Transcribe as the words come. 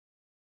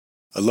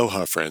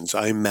Aloha, friends.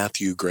 I'm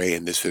Matthew Gray,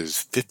 and this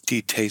is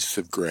 50 Tastes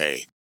of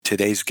Gray.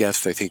 Today's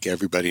guest, I think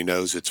everybody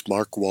knows, it's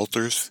Mark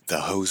Wolters,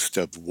 the host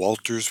of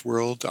Wolters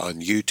World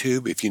on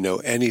YouTube. If you know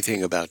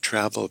anything about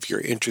travel, if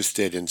you're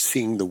interested in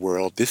seeing the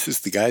world, this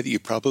is the guy that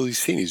you've probably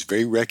seen. He's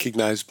very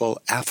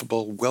recognizable,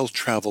 affable,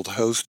 well-traveled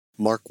host.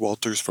 Mark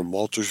Wolters from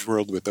Wolters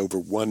World with over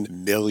 1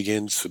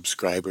 million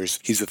subscribers.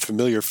 He's a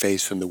familiar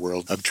face in the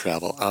world of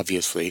travel,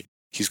 obviously.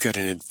 He's got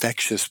an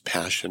infectious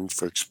passion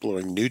for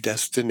exploring new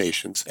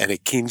destinations and a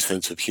keen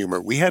sense of humor.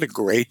 We had a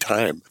great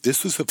time.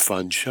 This was a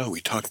fun show. We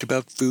talked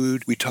about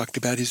food. We talked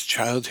about his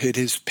childhood,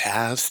 his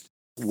past,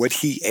 what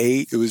he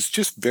ate. It was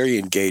just very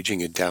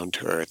engaging and down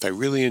to earth. I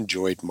really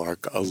enjoyed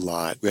Mark a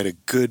lot. We had a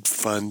good,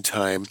 fun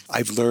time.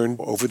 I've learned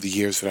over the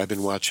years that I've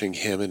been watching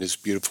him and his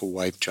beautiful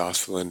wife,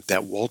 Jocelyn,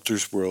 that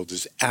Wolters World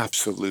is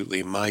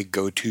absolutely my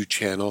go-to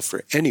channel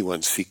for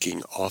anyone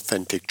seeking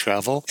authentic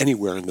travel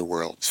anywhere in the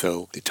world.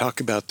 So they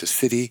talk about the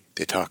city,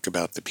 they talk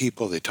about the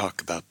people, they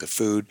talk about the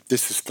food.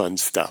 This is fun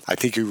stuff. I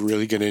think you're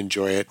really going to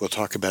enjoy it. We'll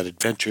talk about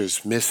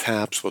adventures,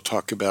 mishaps. We'll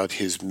talk about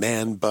his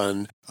man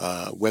bun.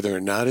 Whether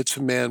or not it's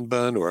a man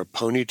bun or a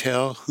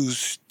ponytail,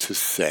 who's to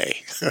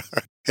say?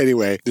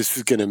 Anyway, this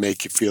is going to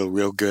make you feel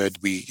real good.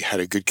 We had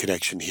a good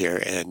connection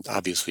here, and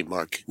obviously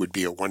Mark would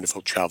be a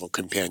wonderful travel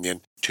companion.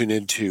 Tune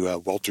into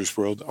Wolters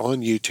World on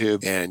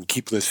YouTube and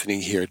keep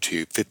listening here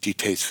to 50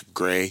 Tastes of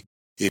Gray.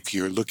 If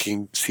you're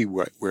looking to see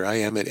where I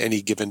am at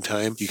any given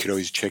time, you can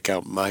always check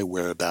out my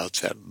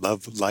whereabouts at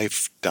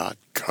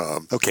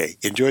lovelife.com. Okay,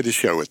 enjoy the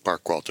show with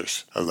Mark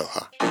Wolters.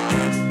 Aloha.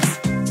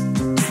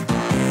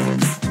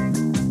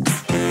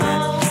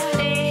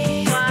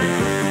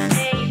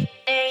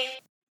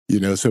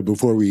 So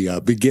before we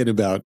begin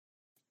about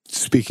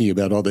speaking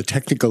about all the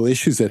technical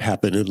issues that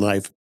happen in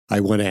life,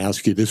 I want to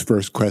ask you this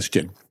first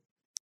question.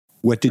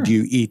 What did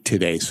you eat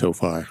today so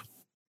far?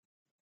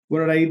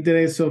 What did I eat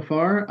today so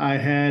far? I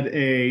had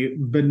a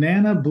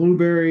banana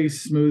blueberry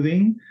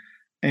smoothie,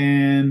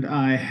 and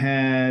I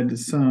had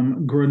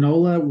some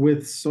granola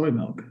with soy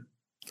milk.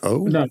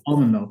 Oh. No,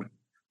 almond milk.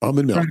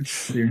 Almond milk.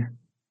 Do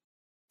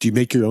you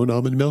make your own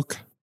almond milk?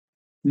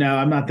 No,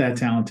 I'm not that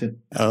talented.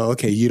 Oh,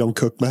 okay. You don't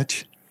cook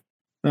much?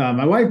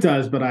 My wife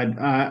does, but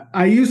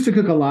I used to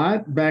cook a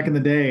lot back in the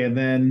day, and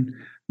then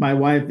my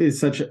wife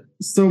is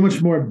so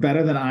much more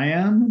better than I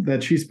am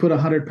that she's put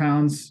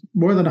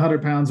more than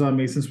 100 pounds on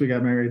me since we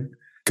got married.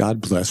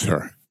 God bless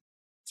her.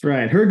 That's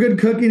right. Her good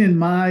cooking and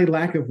my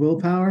lack of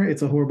willpower,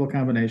 it's a horrible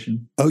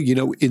combination. Oh,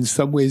 in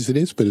some ways it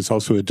is, but it's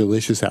also a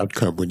delicious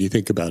outcome when you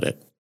think about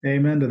it.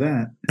 Amen to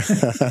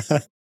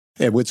that.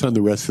 And what's on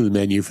the rest of the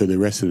menu for the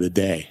rest of the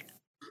day?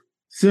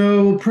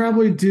 So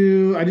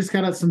I just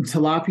got out some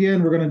tilapia,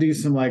 and we're going to do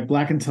some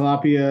blackened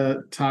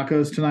tilapia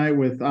tacos tonight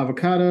with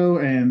avocado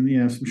and,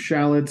 some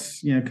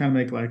shallots, kind of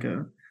make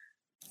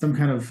some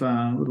kind of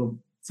little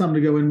something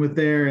to go in with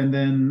there. And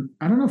then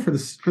I don't know for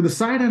the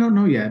side, I don't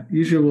know yet.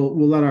 Usually we'll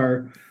let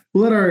our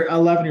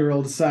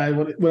 11-year-old decide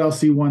what else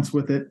he wants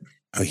with it.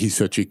 Oh, he's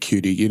such a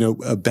cutie.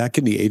 Back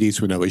in the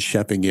 80s when I was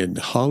chefing in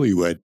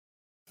Hollywood,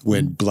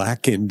 when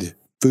blackened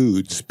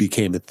foods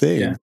became a thing,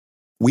 yeah.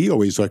 We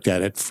always looked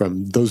at it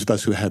from those of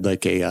us who had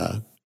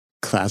a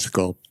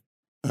classical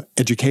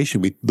education.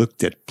 We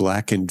looked at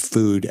blackened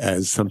food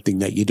as something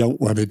that you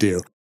don't want to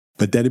do.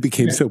 But then it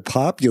became so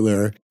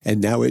popular, and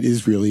now it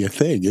is really a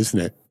thing, isn't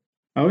it?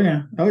 Oh,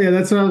 yeah.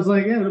 That's what I was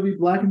like. Yeah, it'll be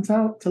blackened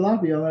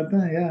tilapia on that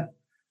thing. Yeah.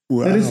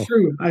 Wow. That is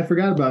true. I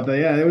forgot about that.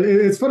 Yeah.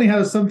 It's funny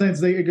how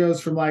sometimes it goes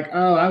from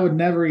I would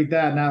never eat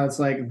that. Now it's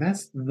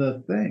that's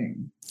the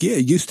thing. Yeah,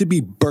 it used to be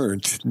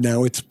burnt.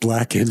 Now it's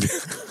blackened.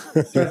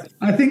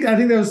 I think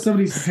that was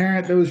somebody's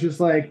parent that was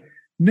just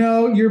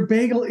no, your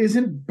bagel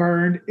isn't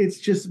burned. It's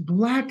just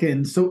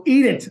blackened. So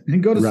eat it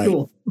and go to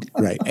school.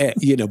 Right.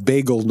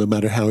 Bagel, no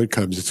matter how it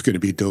comes, it's going to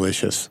be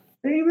delicious.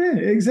 Amen.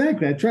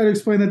 Exactly. I try to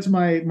explain that to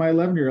my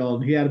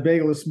 11-year-old. He had a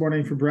bagel this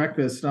morning for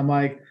breakfast. And I'm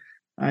like,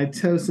 I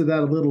toasted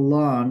that a little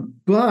long.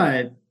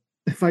 But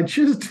if I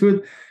just do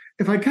it,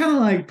 if I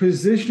kind of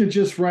position it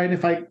just right, and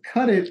if I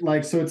cut it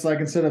so it's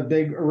instead of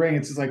big ring,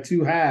 it's just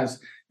 2 halves.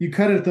 You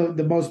cut it at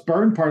the most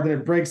burned part, then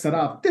it breaks that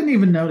off. Didn't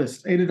even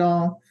notice. Ate it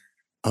all.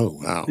 Oh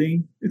wow!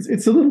 See?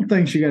 It's a little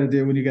things you got to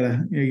do when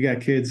you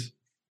got kids.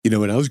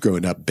 When I was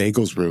growing up,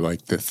 bagels were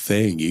the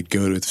thing. You'd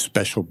go to a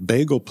special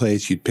bagel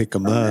place, you'd pick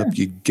them up,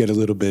 you'd get a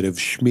little bit of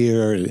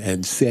schmear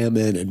and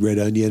salmon and red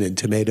onion and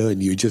tomato,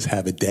 and you just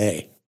have a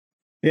day.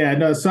 Yeah,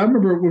 no. So I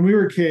remember when we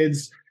were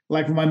kids.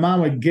 When my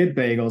mom would get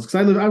bagels,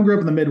 because I grew up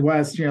in the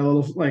Midwest, a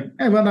little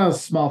not a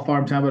small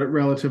farm town, but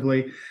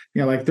relatively,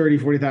 30,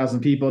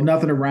 40,000 people,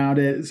 nothing around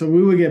it. So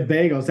we would get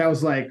bagels. That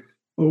was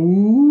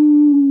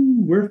ooh,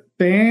 we're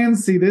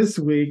fancy this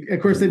week.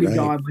 Of course, they'd be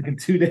gone in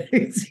 2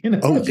 days.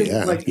 Oh,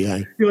 yeah,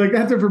 yeah. You're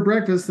have them for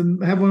breakfast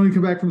and have one when we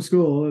come back from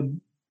school.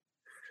 And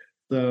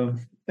so,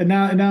 and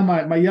now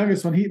my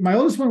youngest one, my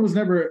oldest one was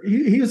never,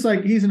 he was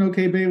he's an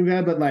okay bagel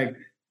guy, but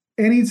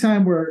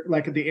anytime we're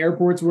at the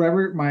airports,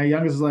 wherever, my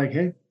youngest is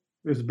hey,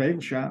 there's a bagel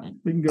shop.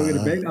 We can go get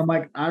a bagel.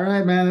 I'm all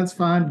right, man, that's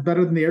fine.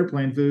 Better than the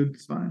airplane food.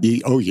 It's fine.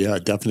 Oh, yeah,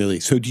 definitely.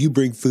 So do you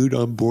bring food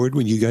on board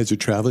when you guys are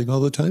traveling all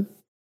the time?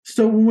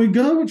 So when we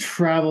go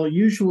travel,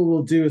 usually what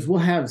we'll do is we'll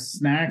have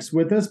snacks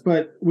with us,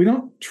 but we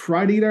don't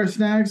try to eat our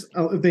snacks.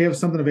 If they have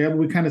something available,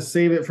 we kind of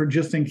save it for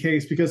just in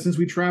case, because since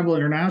we travel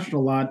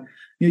international a lot,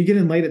 you get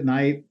in late at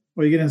night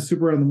or you get in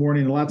super early in the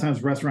morning. A lot of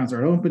times restaurants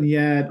aren't open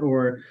yet,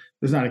 or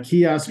there's not a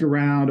kiosk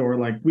around, or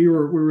like we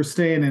were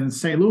staying in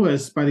St.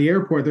 Louis by the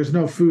airport. There's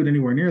no food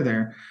anywhere near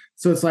there.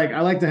 So it's like I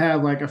like to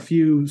have like a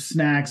few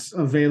snacks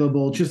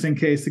available just in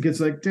case the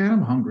kid's like, Dad,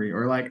 I'm hungry,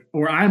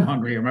 or I'm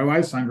hungry, or my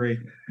wife's hungry.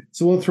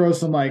 So we'll throw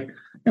some like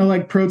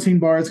protein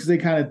bars, because they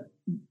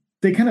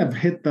kind of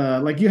hit the,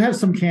 like, you have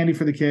some candy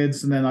for the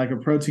kids and then like a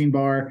protein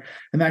bar,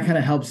 and that kind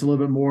of helps a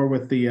little bit more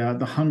with the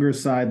hunger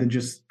side than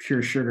just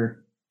pure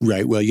sugar.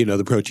 Right. Well,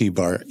 the protein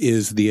bar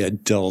is the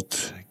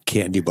adult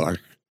candy bar.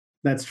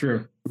 That's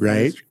true.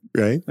 Right.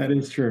 Right. That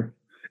is true.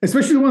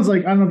 Especially the ones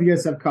like, I don't know if you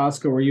guys have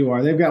Costco where you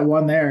are. They've got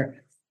one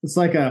there. It's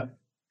like a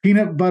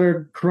peanut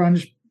butter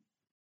crunch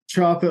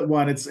chocolate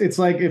one. It's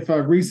like if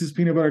a Reese's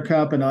peanut butter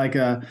cup and like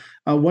a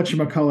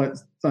whatchamacallit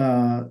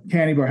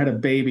candy bar had a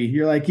baby.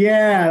 You're like,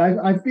 yeah,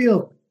 I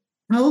feel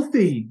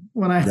healthy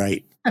when I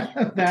right.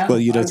 have that. Well,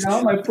 I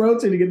got my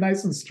protein to get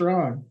nice and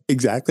strong.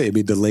 Exactly. I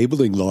mean, the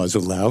labeling laws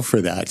allow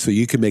for that. So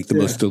you can make the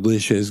most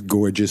delicious,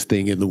 gorgeous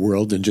thing in the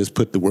world and just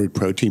put the word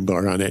protein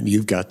bar on it, and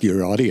you've got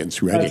your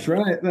audience ready.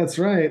 That's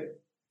right.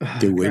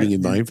 They're waiting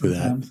in line for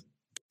that.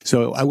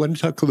 So I want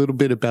to talk a little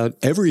bit about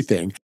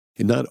everything,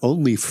 and not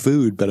only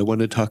food, but I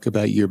want to talk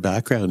about your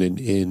background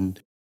in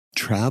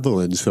travel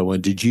and so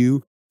on.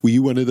 Were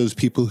you one of those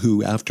people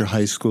who, after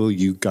high school,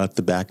 you got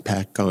the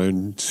backpack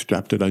on,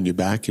 strapped it on your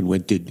back, and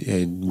went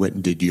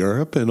and did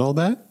Europe and all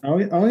that?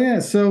 Oh yeah.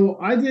 So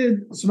I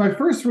did. So my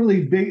first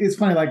really big. It's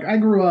funny. Like I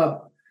grew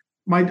up.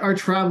 Our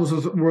travels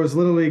was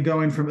literally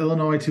going from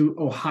Illinois to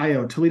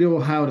Ohio, Toledo,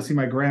 Ohio, to see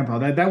my grandpa.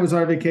 That was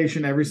our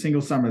vacation every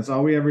single summer. That's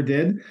all we ever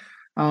did.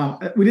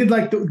 We did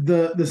like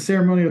the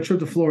ceremonial trip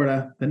to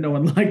Florida that no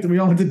one liked, and we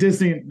all went to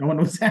Disney. No one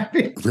was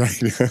happy. Right.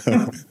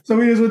 So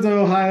we just went to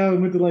Ohio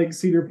and went to like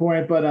Cedar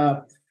Point.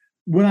 But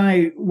when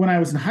I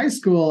was in high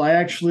school, I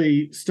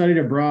actually studied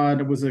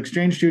abroad. I was an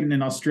exchange student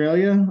in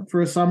Australia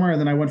for a summer,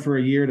 and then I went for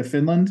a year to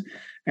Finland,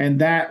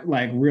 and that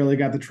like really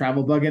got the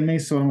travel bug in me.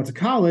 So when I went to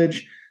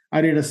college, I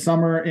did a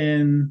summer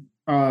in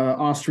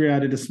Austria. I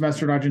did a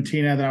semester in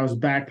Argentina. Then I was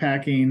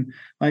backpacking.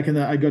 I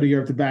go to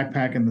Europe to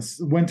backpack in the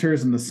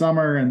winters and the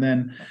summer. And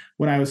then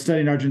when I was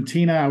studying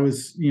Argentina, I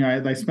was,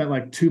 I spent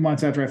like 2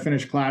 months after I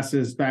finished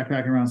classes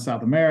backpacking around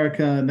South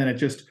America. And then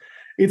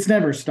it's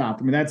never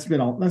stopped. I mean, that's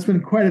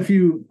been quite a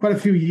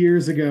few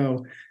years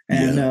ago.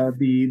 And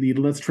the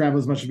let's travel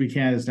as much as we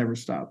can has never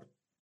stopped.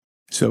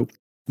 So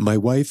my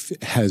wife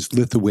has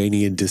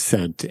Lithuanian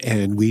descent,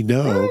 and we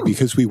know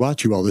because we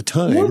watch you all the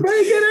time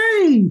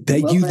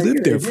that you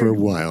lived there for a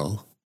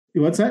while.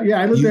 What's that?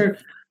 Yeah, I lived there.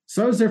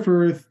 So I was there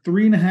for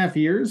 3.5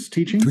 years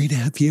teaching.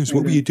 3.5 years.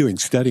 What were you doing?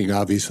 Studying,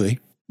 obviously.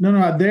 No.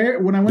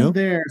 When I went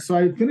there, so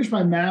I finished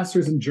my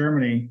master's in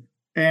Germany,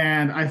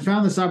 and I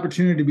found this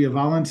opportunity to be a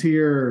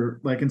volunteer,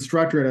 like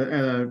instructor at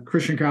a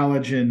Christian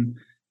college in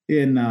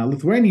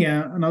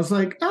Lithuania. And I was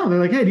like, oh, they're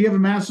like, hey, do you have a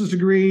master's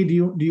degree? Do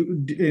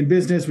you in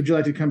business? Would you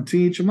like to come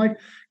teach? I'm like,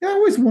 yeah, I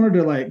always wanted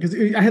to, like, because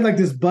I had like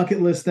this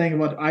bucket list thing of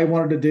what I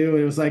wanted to do.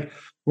 It was like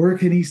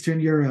work in Eastern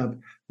Europe,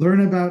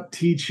 learn about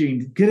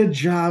teaching, get a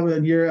job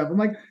in Europe. I'm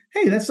like,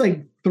 hey, that's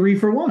like 3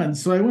 for 1.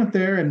 So I went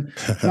there and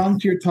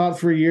volunteer taught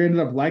for a year, ended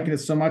up liking it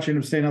so much. I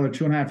ended up staying another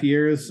 2.5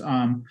 years.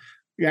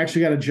 We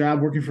actually got a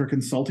job working for a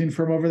consulting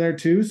firm over there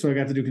too. So I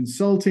got to do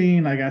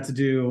consulting. I got to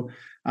do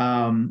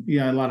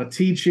a lot of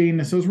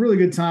teaching. So it was a really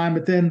good time.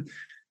 But then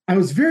I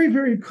was very,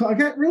 very cold. I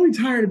got really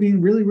tired of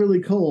being really, really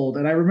cold.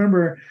 And I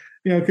remember,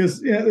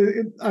 because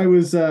I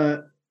was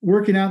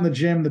working out in the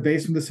gym in the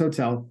basement of this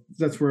hotel.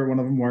 That's where one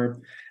of them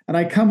were. And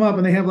I come up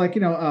and they have like,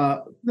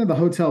 the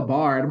hotel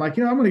bar. And I'm like,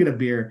 I'm going to get a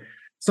beer.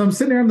 So I'm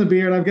sitting there in the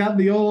beer, and I've got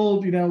the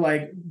old,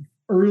 like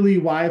early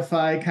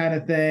Wi-Fi kind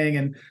of thing.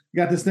 And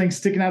got this thing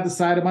sticking out the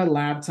side of my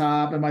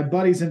laptop. And my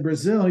buddy's in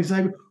Brazil. He's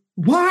like,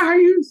 why are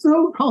you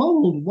so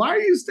cold? Why are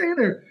you staying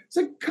there? It's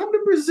like, come to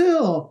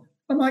Brazil.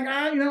 I'm like,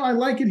 I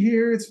like it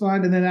here. It's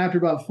fine. And then after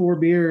about 4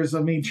 beers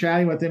of me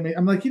chatting with him,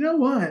 I'm like, you know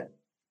what?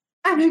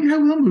 I think I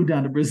will move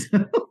down to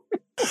Brazil.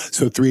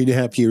 So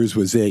 3.5 years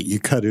was it. You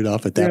cut it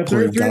off at that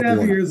point.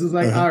 3.5 years was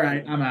like, all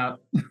right, I'm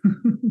out.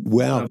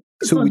 Wow.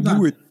 So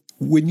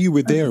when you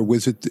were there,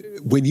 was it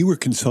when you were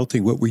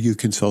consulting, what were you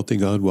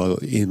consulting on while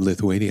in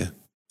Lithuania?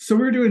 So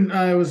we were doing,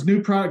 it was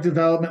new product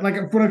development.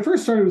 Like when I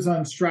first started, it was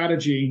on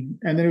strategy,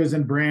 and then it was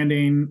in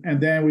branding,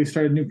 and then we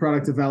started new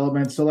product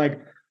development. So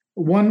like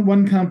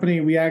one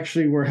company, we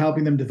actually were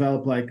helping them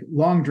develop like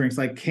long drinks,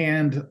 like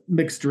canned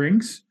mixed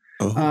drinks,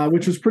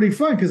 which was pretty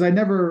fun because I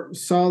never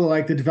saw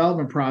the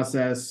development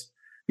process,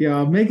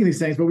 making these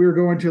things. But we were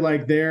going to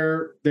like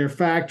their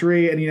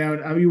factory,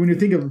 and I mean, when you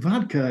think of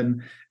vodka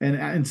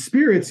and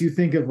spirits, you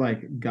think of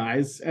like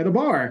guys at a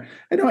bar.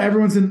 I know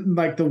everyone's in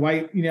like the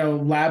white,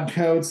 lab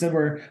coats, and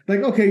we're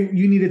like, okay,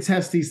 you need to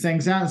test these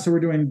things out. And so we're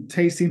doing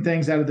tasting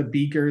things out of the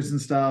beakers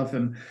and stuff.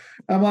 And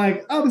I'm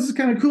like, oh, this is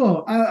kind of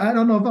cool. I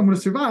don't know if I'm going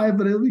to survive,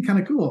 but it'll be kind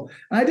of cool.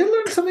 And I did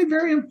learn something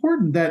very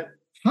important, that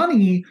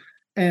honey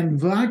and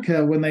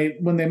vodka, when they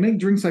make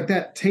drinks like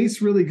that,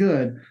 tastes really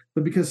good.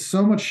 But because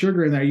so much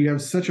sugar in there, you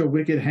have such a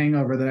wicked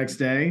hangover the next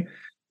day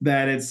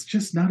that it's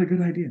just not a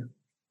good idea.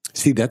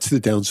 See, that's the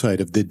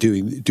downside of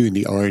doing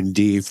the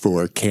R&D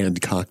for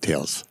canned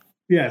cocktails.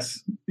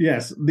 Yes.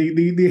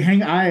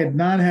 I had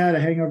not had a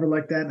hangover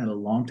like that in a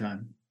long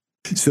time.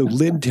 So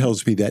Lynn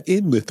tells me that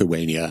in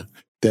Lithuania,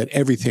 that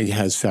everything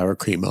has sour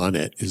cream on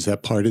it. Is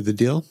that part of the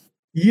deal?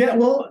 Yeah,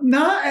 well,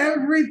 not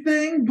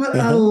everything, but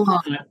a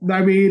lot.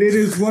 I mean, it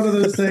is one of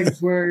those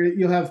things where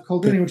you'll have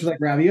kolduni, which is like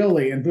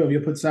ravioli, and boom, you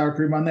put sour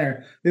cream on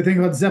there. They think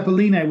about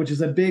zeppeline, which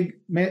is a big,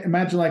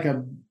 imagine like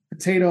a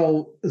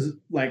potato,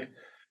 like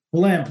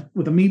blimp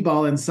with a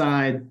meatball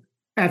inside.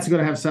 That's going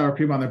to have sour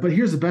cream on there. But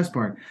here's the best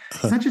part.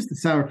 It's not just the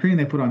sour cream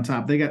they put on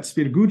top. They got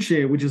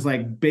spirguce, which is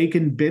like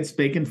bacon bits,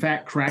 bacon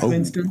fat, crackling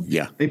and stuff.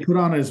 Yeah. They put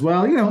on it as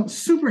well.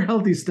 Super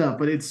healthy stuff,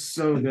 but it's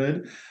so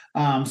good.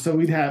 So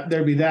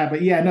there'd be that.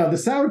 But yeah, no, the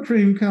sour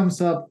cream comes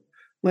up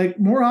like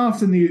more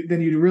often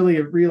than you really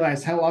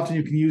realize how often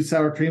you can use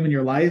sour cream in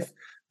your life.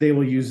 They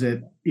will use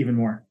it even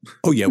more.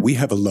 Oh, yeah. We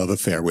have a love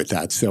affair with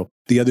that. So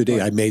the other day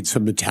I made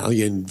some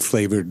Italian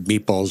flavored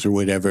meatballs or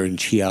whatever,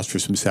 and she asked for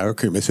some sour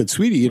cream. I said,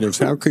 sweetie,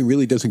 sour cream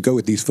really doesn't go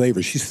with these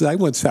flavors. She says, I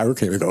want sour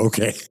cream. I go,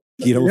 okay.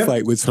 You don't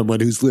fight with someone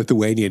who's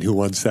Lithuanian who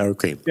wants sour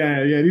cream.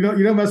 Yeah. You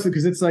don't mess with,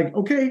 because it's like,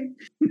 okay.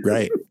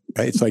 Right.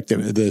 It's like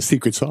the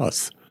secret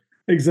sauce.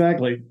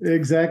 Exactly.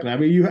 I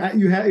mean, you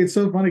have. It's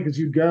so funny because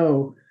you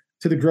go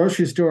to the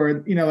grocery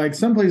store, like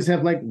some places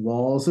have like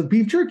walls of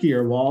beef jerky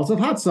or walls of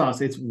hot sauce.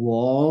 It's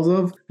walls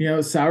of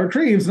sour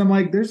creams, and I'm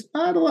like, there's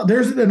not a lot.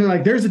 And they're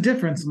like, there's a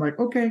difference. I'm like,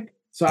 okay.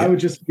 So I would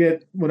just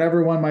get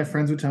whatever one my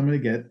friends would tell me to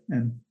get,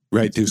 and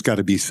right. There's got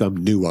to be some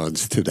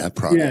nuance to that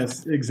product.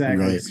 Yes,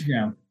 exactly. Right.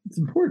 It's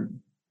important.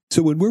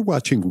 So when we're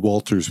watching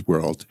Wolters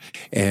World,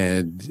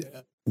 and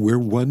we're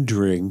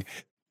wondering,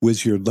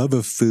 was your love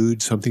of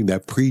food something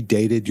that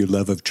predated your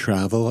love of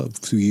travel?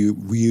 So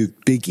were you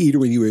a big eater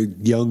when you were a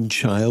young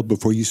child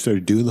before you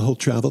started doing the whole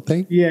travel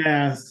thing?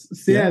 Yes.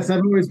 I've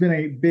always been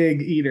a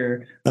big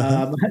eater.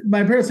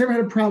 My parents never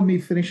had a problem with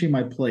me finishing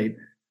my plate.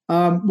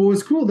 What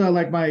was cool though,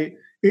 like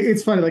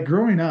it's funny, like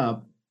growing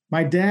up,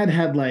 my dad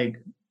had like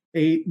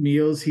 8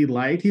 meals he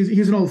liked.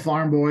 He's an old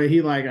farm boy. He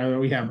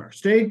we have our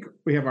steak,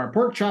 we have our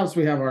pork chops,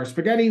 we have our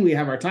spaghetti, we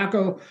have our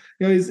taco.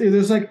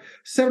 There's like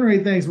 7 or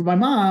 8 things. But my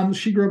mom,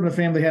 she grew up in a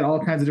family that had all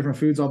kinds of different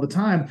foods all the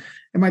time.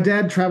 And my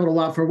dad traveled a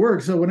lot for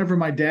work. So whenever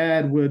my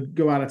dad would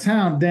go out of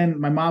town, then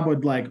my mom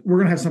would we're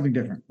gonna have something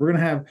different.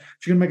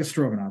 She's gonna make a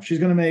stroganoff. She's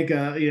gonna make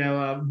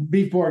a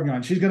beef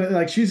bourguignon. She's gonna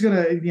like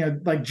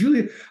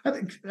Julia.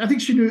 I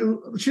think she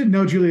didn't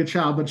know Julia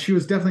Child, but she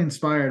was definitely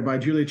inspired by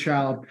Julia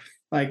Child.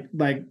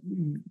 Like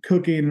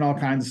cooking and all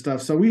kinds of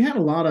stuff. So we had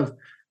a lot of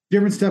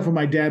different stuff when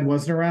my dad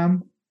wasn't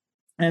around.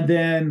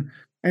 And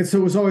so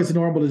it was always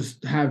normal to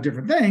just have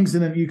different things.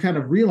 And then you kind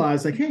of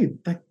realize like, hey,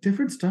 like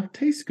different stuff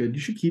tastes good.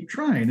 You should keep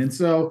trying. And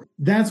so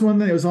that's one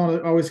thing that was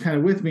always kind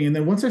of with me. And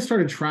then once I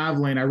started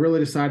traveling, I really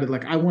decided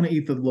like, I want to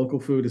eat the local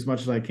food as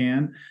much as I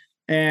can.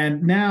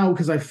 And now,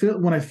 because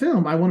when I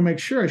film, I want to make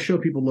sure I show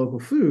people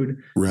local food.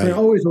 Right. So I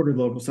always ordered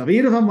local stuff.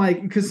 Even if I'm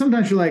like, because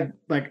sometimes you're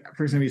like,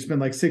 for example, you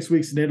spend like 6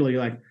 weeks in Italy,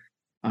 you're like,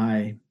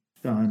 I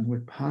done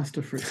with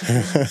pasta for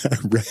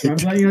right. I'm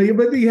like,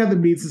 but you have the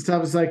meats and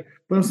stuff. It's like,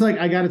 but I'm like,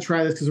 I got to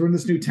try this because we're in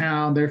this new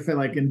town. They're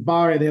like in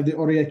Bari, they have the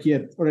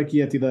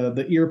orecchietti,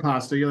 the ear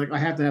pasta. You're like, I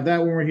have to have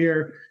that when we're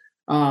here.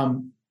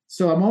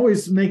 So I'm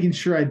always making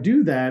sure I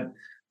do that.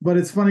 But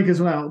it's funny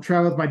because when I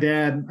travel with my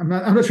dad, I'm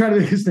not trying to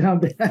make this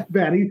sound bad.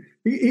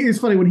 It's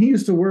funny when he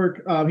used to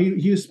work. He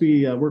used to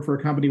be work for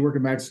a company, work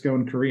in Mexico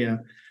and Korea.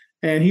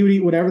 And he would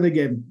eat whatever they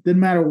gave him.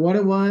 Didn't matter what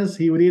it was.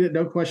 He would eat it,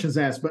 no questions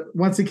asked. But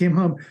once he came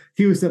home,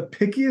 he was the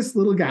pickiest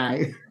little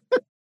guy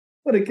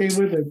when it came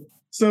with him.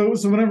 So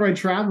whenever I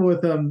travel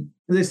with him,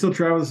 they still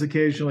travel with us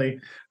occasionally.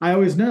 I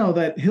always know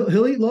that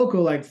he'll eat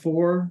local like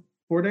 4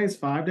 days,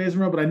 5 days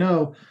in a row. But I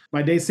know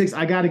by day 6,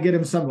 I got to get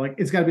him something. Like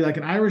it's got to be like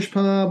an Irish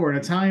pub or an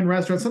Italian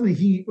restaurant, something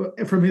he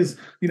from his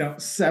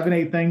 7,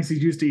 8 things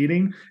he's used to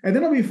eating, and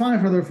then I'll be fine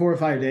for another 4 or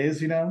 5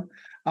 days.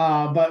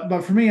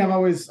 But for me, I've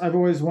always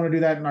wanted to do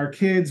that. And our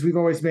kids, we've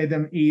always made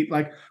them eat.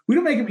 Like we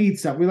don't make them eat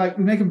stuff. We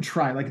make them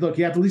try. Like, look,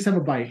 you have to at least have a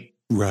bite.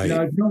 Right.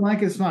 If you don't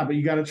like it, it's fine, but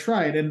you got to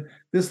try it. And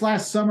this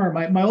last summer,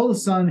 my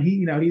oldest son,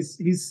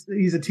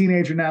 he's a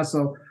teenager now,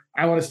 so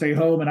I want to stay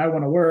home and I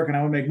want to work and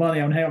I want to make money.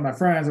 I want to hang out with my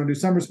friends. I want to do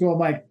summer school. I'm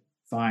like,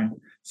 fine.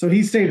 So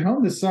he stayed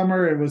home this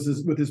summer. It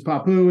was with his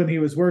papu, and he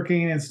was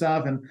working and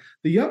stuff. And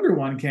the younger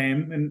one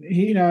came, and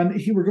he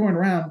were going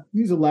around.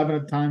 He was 11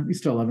 at the time. He's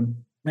still 11.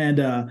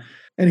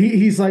 And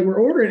he's like, we're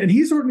ordering, and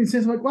he's ordering these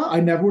things. I'm like, wow, I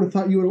never would have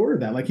thought you would order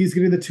that. Like he's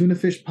getting the tuna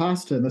fish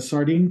pasta and the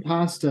sardine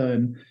pasta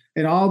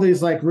and all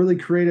these like really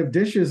creative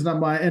dishes. And I'm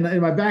like, and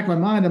in my back of my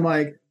mind, I'm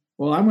like,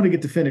 well, I'm going to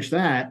get to finish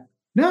that.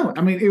 No,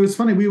 I mean, it was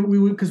funny.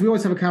 We because we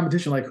always have a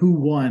competition, like who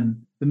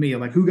won the meal,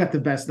 like who got the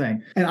best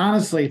thing. And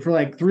honestly, for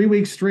like 3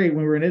 weeks straight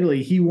when we were in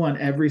Italy, he won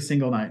every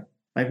single night.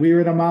 Like we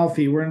were in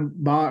Amalfi, we're in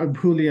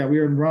Puglia, we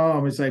were in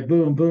Rome. It's like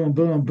boom, boom,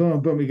 boom,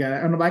 boom, boom. We got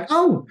it, and I'm like,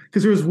 oh,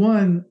 because there was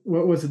one.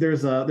 What was it?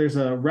 There's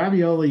a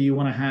ravioli you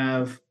want to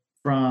have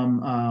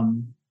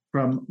from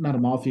not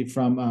Amalfi,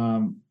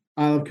 from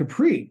Isle of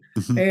Capri,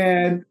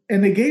 and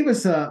they gave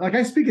us a, like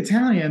I speak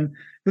Italian,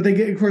 but they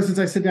get, of course, since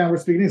I sit down, we're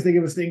speaking English, they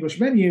give us the English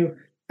menu.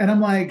 And I'm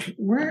like,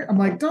 where? I'm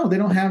like, no, they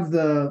don't have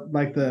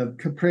the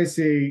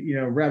caprese,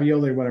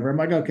 ravioli or whatever. I'm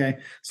like, okay.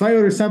 So I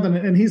order something,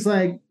 and he's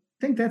like,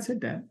 I think that's it,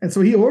 Dad. And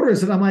so he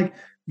orders it. I'm like,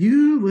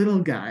 you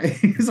little guy.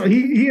 So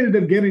he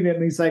ended up getting it,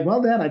 and he's like,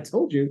 well, Dad, I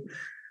told you.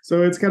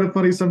 So it's kind of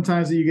funny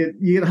sometimes that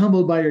you get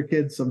humbled by your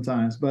kids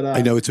sometimes. But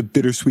I know it's a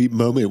bittersweet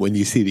moment when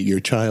you see that your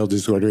child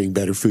is ordering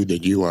better food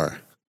than you are.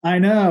 I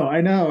know.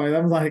 And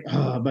I'm like,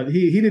 oh, but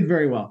he did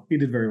very well. He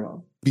did very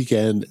well.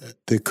 Began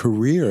the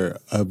career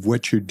of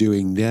what you're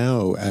doing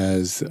now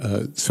as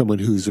someone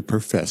who's a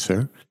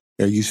professor.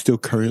 Are you still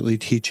currently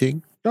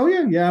teaching? Oh,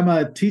 yeah. I'm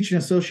a teaching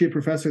associate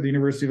professor at the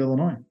University of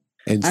Illinois.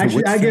 And so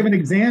actually, I gave an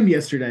exam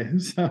yesterday.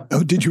 So.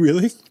 Oh, did you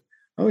really?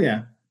 Oh,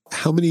 yeah.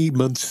 How many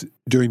months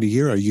during the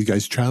year are you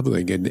guys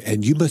traveling?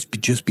 And you must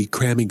just be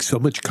cramming so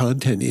much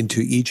content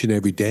into each and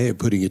every day and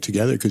putting it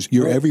together because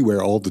you're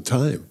everywhere all the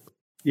time.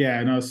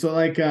 Yeah, no. So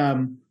like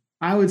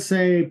I would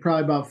say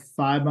probably about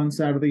 5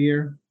 months out of the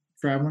year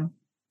traveling,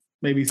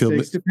 maybe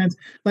 6, depends.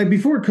 Like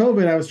before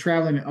COVID, I was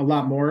traveling a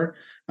lot more.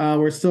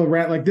 We're still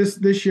like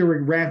this year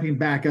we're ramping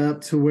back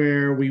up to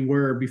where we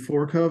were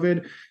before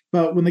COVID.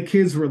 But when the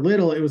kids were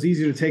little, it was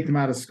easier to take them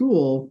out of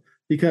school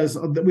because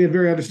we had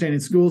very understanding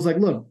schools. Like,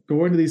 look,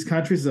 going to these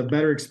countries is a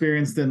better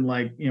experience than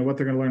like what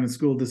they're going to learn in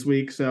school this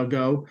week. So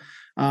go.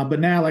 But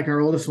now, like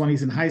our oldest one,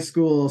 he's in high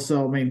school.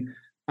 So I mean,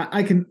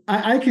 I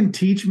can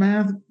teach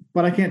math,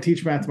 but I can't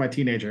teach math to my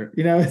teenager.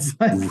 It's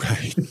like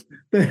right.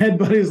 The head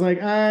buddy is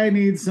like, I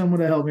need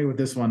someone to help me with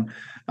this one.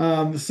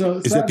 So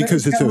is that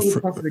because it's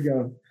tougher to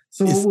go?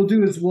 So what we'll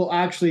do is we'll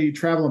actually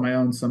travel on my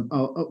own.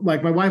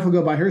 Like my wife will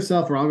go by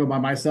herself, or I'll go by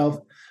myself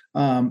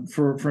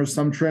for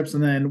some trips.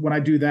 And then when I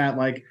do that,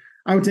 like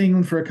I went to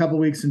England for a couple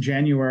of weeks in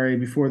January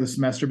before the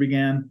semester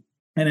began,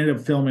 and ended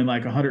up filming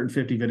like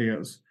 150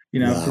 videos.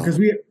 Wow.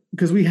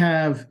 because we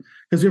have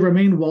our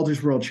main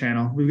Wolters World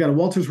channel. We've got a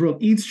Wolters World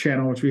Eats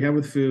channel, which we have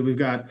with food. We've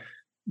got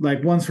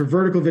like ones for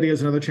vertical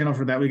videos, another channel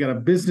for that. We got a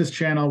business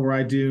channel where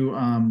I do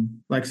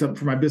like some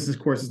for my business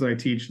courses that I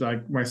teach,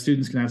 like my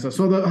students can have stuff.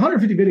 So the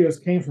 150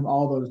 videos came from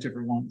all those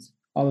different ones,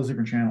 all those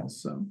different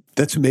channels. So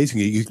that's amazing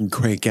that you can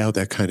crank out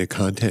that kind of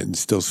content and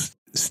still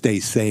stay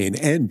sane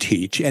and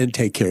teach and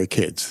take care of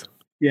kids.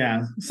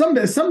 Yeah, some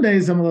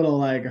days I'm a little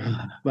like,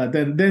 but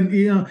then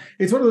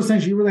it's one of those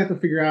things you really have to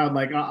figure out.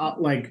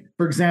 Like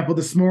for example,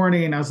 this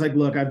morning I was like,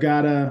 look, I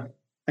gotta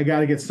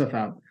get stuff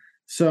out.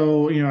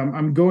 So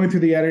I'm going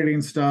through the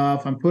editing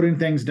stuff. I'm putting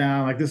things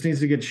down. Like this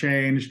needs to get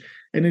changed,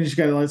 and then you just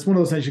gotta. It's one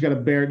of those things you gotta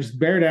bear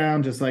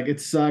down. Just like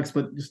it sucks,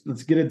 but just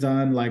let's get it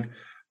done. Like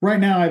right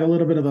now, I have a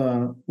little bit of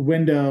a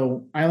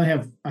window. I only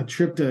have a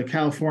trip to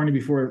California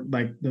before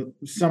like the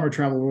summer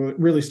travel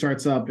really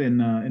starts up in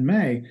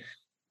May.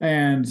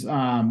 And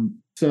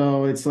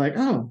so it's like,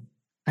 oh,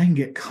 I can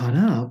get caught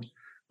up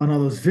on all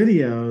those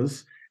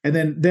videos. And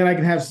then I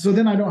can have, so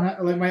then I don't have,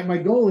 like, my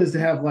goal is to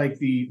have like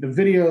the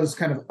videos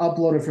kind of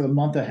uploaded for the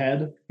month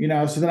ahead,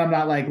 so then I'm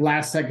not like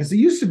last second. Because it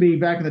used to be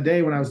back in the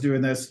day when I was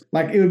doing this,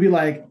 like it would be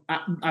like,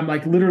 I'm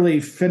like literally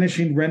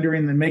finishing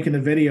rendering and making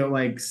the video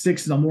like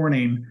 6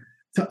 a.m.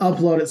 to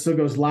upload it so it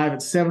goes live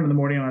at 7 a.m.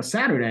 on a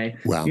Saturday.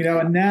 Wow.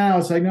 And now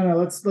it's like, no,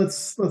 let's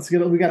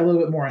get, we got a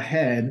little bit more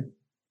ahead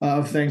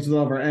of things with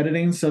all of our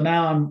editing. So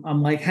now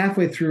I'm like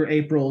halfway through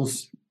April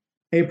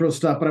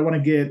stuff, but I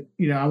want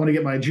to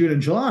get my June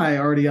and July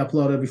already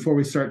uploaded before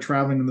we start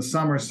traveling in the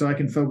summer, so I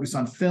can focus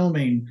on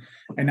filming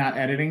and not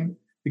editing,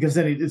 because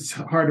then it's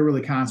hard to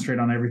really concentrate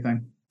on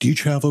everything. Do you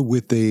travel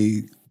with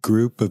a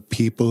group of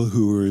people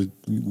who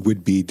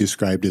would be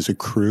described as a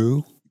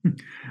crew?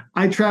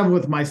 I travel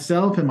with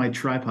myself and my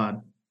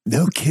tripod.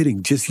 No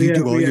kidding. Just you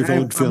do all your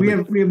own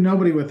filming. We have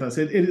nobody with us.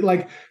 It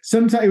like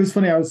sometimes it was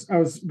funny. I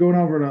was going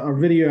over a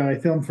video I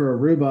filmed for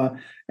Aruba,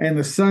 and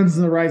the sun's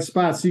in the right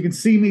spot, so you can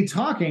see me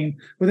talking.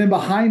 But then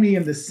behind me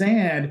in the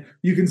sand,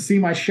 you can see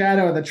my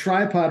shadow of the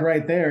tripod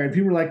right there. And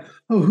people were like,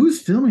 "Oh, who's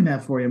filming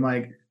that for you?" I'm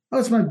like, "Oh,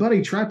 it's my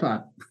buddy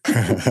Tripod."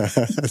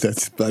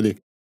 That's funny.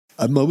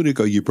 A moment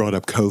ago, you brought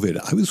up COVID.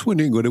 I was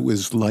wondering what it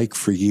was like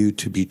for you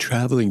to be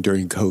traveling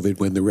during COVID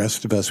when the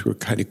rest of us were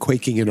kind of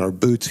quaking in our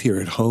boots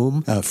here at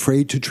home,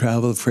 afraid to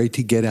travel, afraid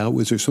to get out.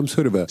 Was there some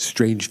sort of a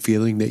strange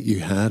feeling that you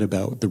had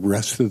about the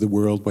rest of the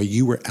world while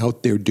you were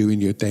out there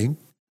doing your thing?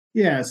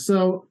 Yeah.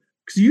 So,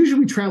 because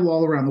usually we travel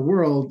all around the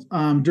world.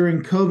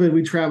 During COVID,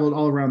 we traveled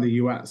all around the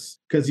U.S.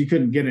 because you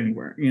couldn't get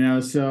anywhere,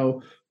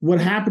 So what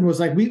happened was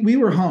like we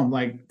were home,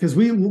 like because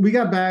we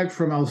got back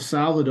from El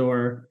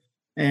Salvador,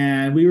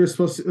 and we were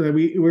supposed to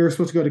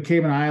go to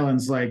Cayman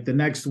Islands like the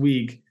next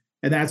week,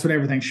 and that's when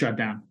everything shut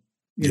down.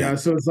 Yeah.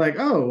 So it's like,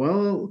 oh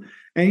well,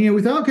 and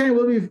we thought, okay,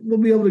 we'll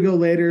be able to go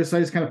later. So I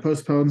just kind of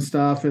postponed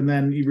stuff, and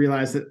then you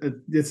realize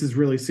that this is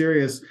really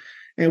serious.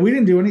 And we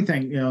didn't do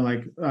anything,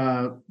 like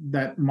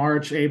that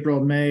March, April,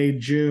 May,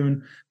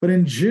 June. But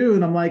in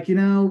June, I'm like,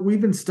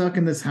 we've been stuck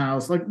in this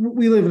house. Like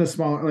we live in a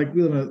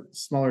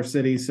smaller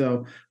city,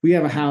 so we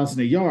have a house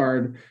and a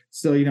yard.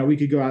 So we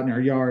could go out in our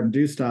yard and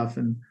do stuff,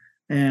 and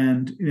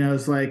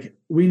it's like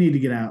we need to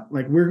get out.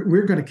 Like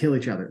we're going to kill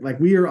each other. Like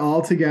we are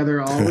all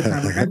together all the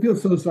time. Like I feel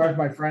so sorry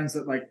for my friends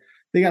that like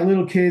they got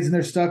little kids and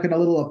they're stuck in a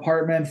little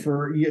apartment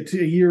for a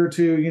year or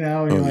two.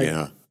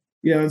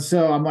 And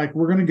so I'm like,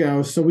 we're going to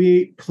go. So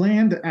we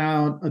planned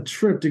out a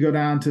trip to go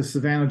down to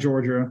Savannah,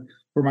 Georgia,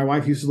 where my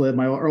wife used to live.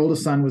 Our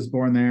oldest son was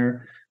born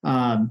there.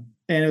 But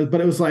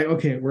it was like,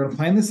 okay, we're going to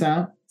plan this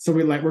out. So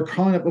we're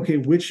calling up, okay,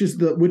 which is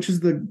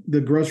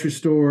the grocery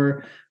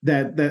store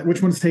that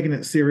which one's taking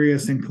it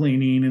serious and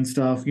cleaning and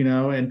stuff,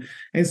 and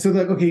so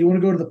that, okay, you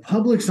want to go to the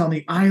Publix on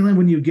the island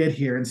when you get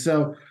here. And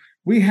so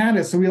we had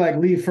it. So we like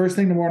leave first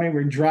thing in the morning.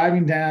 We're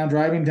driving down,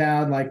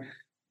 like,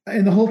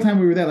 and the whole time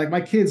we were there, like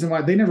my kids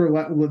and they never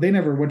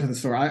went to the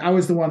store. I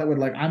was the one that would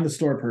like, I'm the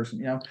store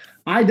person,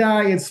 I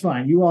die, it's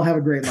fine. You all have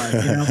a great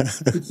life,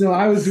 So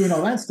I was doing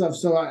all that stuff.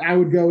 So I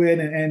would go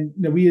in and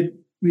we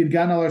had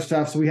gotten all our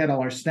stuff. So we had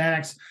all our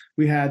snacks.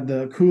 We had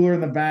the cooler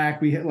in the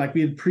back. We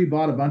had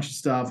pre-bought a bunch of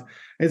stuff.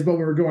 But when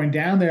we were going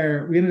down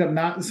there, we ended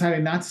up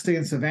deciding not to stay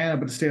in Savannah,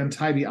 but to stay on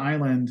Tybee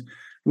Island,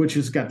 which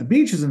has got the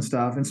beaches and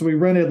stuff. And so we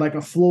rented like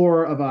a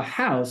floor of a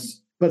house.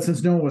 But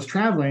since no one was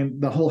traveling,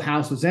 the whole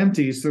house was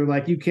empty. So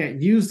like, you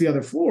can't use the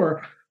other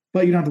floor,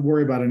 but you don't have to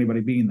worry about anybody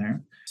being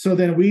there. So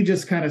then we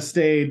just kind of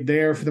stayed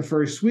there for the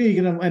first week.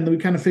 And we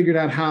kind of figured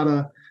out how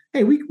to,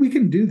 hey, we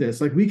can do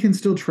this. Like we can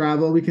still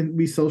travel. We can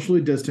be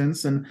socially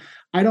distanced. And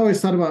I'd always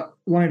thought about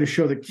wanting to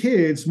show the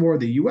kids more of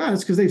the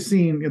U.S. because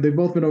they've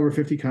both been over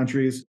 50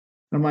 countries.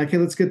 And I'm like, hey,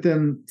 let's get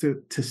them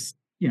to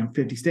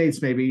 50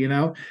 states maybe,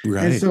 Right.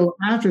 And so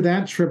after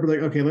that trip, we're like,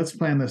 okay, let's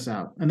plan this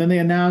out. And then they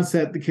announced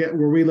that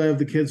where we live,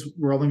 the kids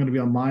were only going to be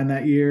online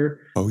that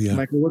year. Oh, yeah. I'm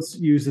like, well, let's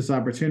use this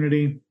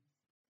opportunity.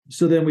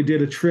 So then we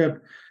did a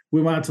trip.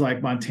 We went to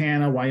like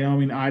Montana,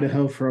 Wyoming,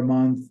 Idaho for a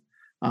month.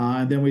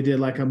 And then we did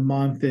like a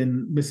month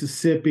in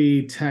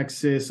Mississippi,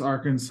 Texas,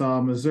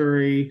 Arkansas,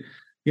 Missouri,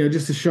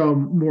 just to show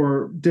them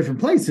more different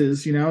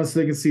places, so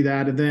they can see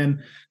that. And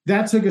then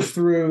that took us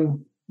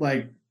through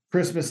like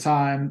Christmas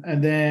time.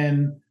 And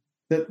then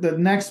the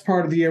next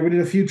part of the year, we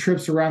did a few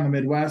trips around the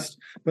Midwest,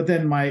 but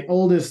then my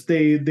oldest,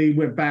 they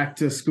went back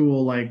to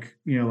school like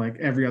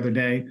every other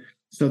day.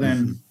 So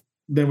then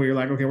we were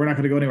like, okay, we're not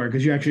going to go anywhere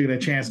because you actually get a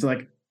chance to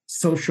like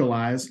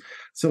socialize.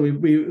 So we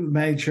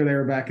made sure they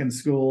were back in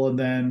school. And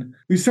then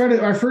we started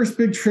our first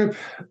big trip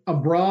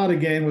abroad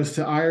again was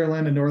to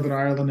Ireland and Northern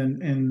Ireland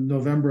in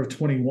November of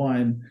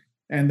 21.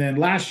 And then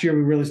last year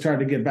we really started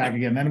to get back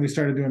again. Then we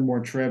started doing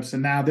more trips.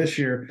 And now this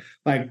year,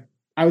 like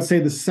I would say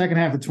the second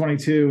half of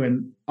 22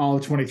 and all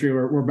of 23,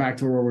 we're back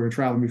to where we were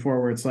traveling before,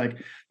 where it's like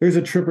there's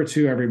a trip or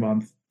two every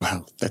month.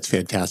 Wow, that's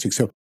fantastic.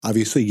 So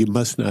obviously you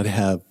must not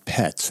have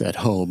pets at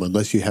home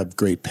unless you have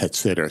great pet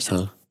sitters,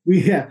 huh?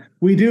 We have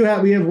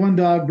one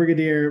dog,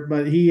 Brigadier,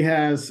 but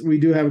we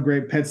do have a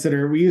great pet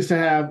sitter. We used to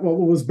have, what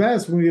was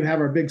best when we would have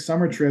our big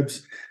summer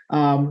trips,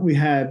 we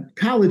had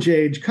college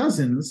age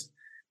cousins.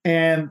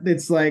 And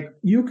it's like,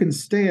 you can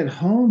stay at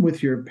home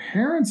with your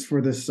parents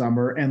for this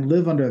summer and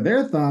live under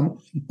their thumb,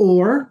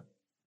 or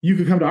you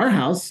could come to our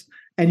house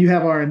and you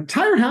have our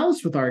entire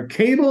house with our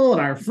cable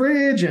and our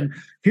fridge. And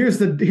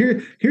here's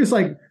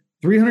like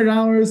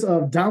 $300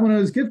 of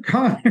Domino's gift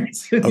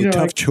cards.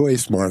 Tough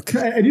choice, Mark.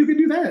 And you can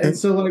do that. And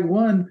so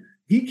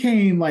he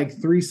came like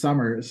 3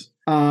 summers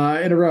in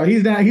a row.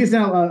 He's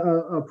now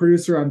a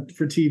producer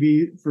for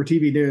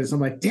TV news. I'm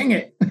like, dang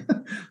it.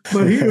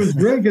 But he was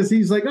great because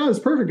he's like, oh, it's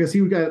perfect because he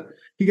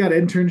got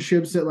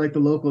internships at like the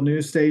local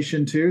news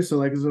station too. So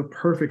like it was a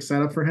perfect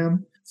setup for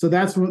him. So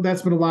that's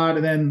been a lot.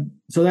 And then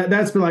so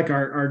that's been like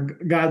our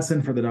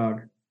godsend for the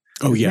dog.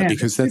 Oh yeah,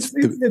 because I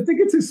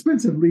think it's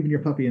expensive leaving your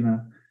puppy in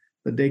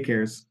the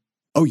daycares.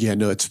 Oh yeah,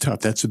 no, it's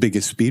tough. That's the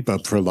biggest speed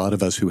bump for a lot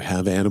of us who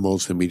have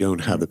animals and we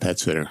don't have a pet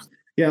sitter.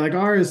 Yeah, like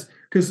ours,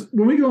 because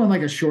when we go on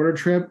like a shorter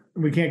trip,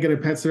 we can't get a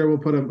pet sitter. We'll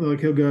put him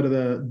he'll go to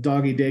the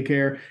doggy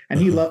daycare, and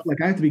he I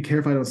have to be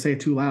careful I don't say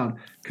it too loud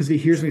because if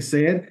he hears me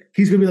say it,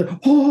 he's gonna be like,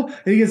 oh,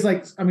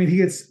 and he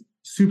gets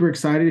super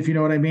excited, if you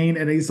know what I mean.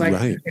 And he's like,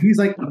 right. he's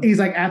like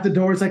at the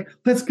door. It's like,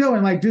 let's go.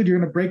 And like, dude, you're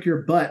going to break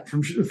your butt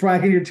from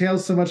flagging your tail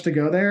so much to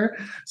go there.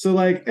 So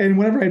like, and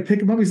whenever I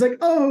pick him up, he's like,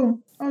 oh,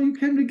 you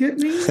came to get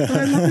me? But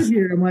I love it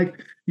here. I'm like,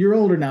 you're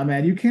older now,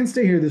 man. You can't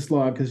stay here this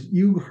long because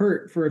you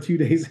hurt for a few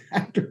days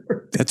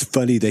after. That's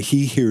funny that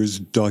he hears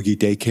doggy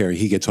daycare and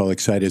he gets all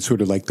excited,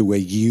 sort of like the way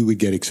you would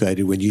get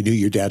excited when you knew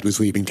your dad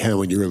was leaving town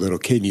when you were a little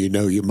kid and you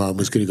know your mom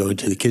was going to go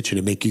into the kitchen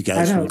and make you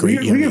guys some great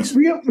yummies.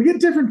 We get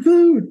different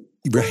food.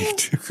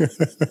 Right.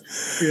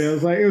 Yeah,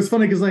 it was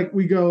funny because like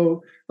we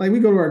go, like we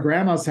go to our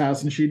grandma's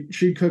house and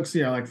she cooks,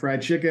 like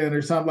fried chicken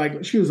or something.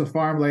 Like she was a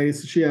farm lady,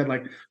 so she had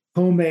like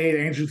homemade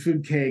angel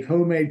food cake,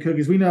 homemade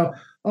cookies. We know,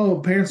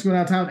 oh, parents going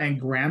out of town and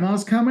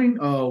grandma's coming.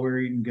 Oh, we're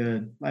eating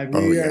good. Like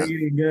Oh we are yeah.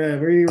 eating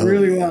good. We're eating Oh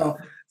really yeah. well.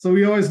 So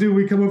we always do.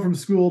 We come home from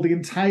school, the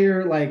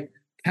entire like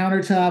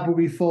countertop will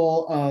be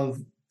full of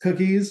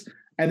cookies.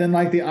 And then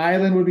like the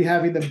island would be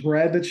having the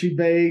bread that she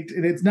baked.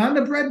 And it's not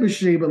in a bread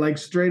machine, but like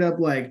straight up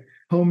like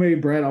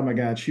homemade bread. Oh my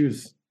God, she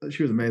was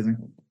amazing.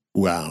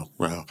 Wow.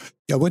 Wow.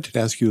 Yeah, I wanted to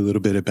ask you a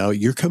little bit about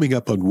you're coming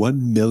up on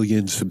 1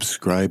 million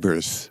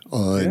subscribers Yeah.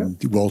 on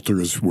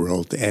Wolters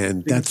World,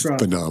 and Fingers that's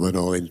crossed.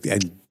 phenomenal. And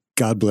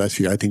God bless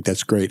you. I think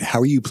that's great. How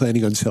are you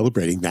planning on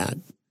celebrating that?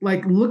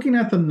 Like looking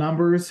at the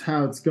numbers,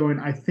 how it's going,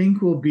 I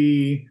think we'll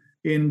be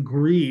in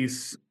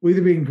Greece, we'll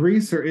either be in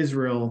Greece or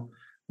Israel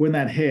when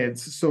that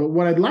hits. So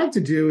what I'd like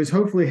to do is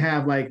hopefully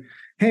have like,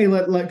 hey,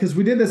 because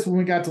we did this when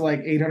we got to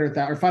like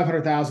 800,000 or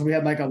 500,000, we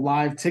had like a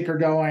live ticker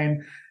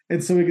going.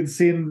 And so we could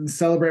see and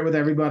celebrate with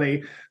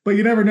everybody. But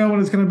you never know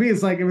when it's going to be.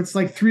 It's like, if it's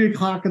like 3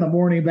 o'clock in the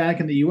morning back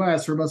in the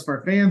US where most of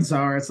our fans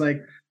are, it's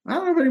like, I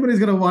don't know if anybody's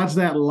going to watch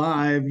that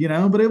live,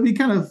 but it'll be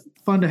kind of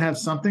fun to have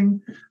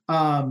something.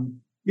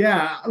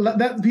 Yeah,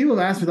 that people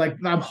have asked me like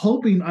I'm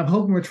hoping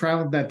we're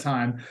traveling at that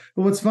time.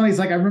 But what's funny is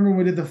like I remember when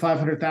we did the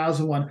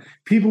 500,000 one,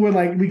 people would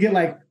like we get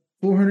like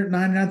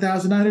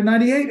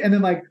 499,998, and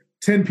then like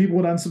 10 people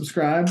would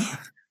unsubscribe.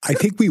 I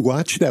think we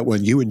watched that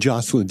one. You and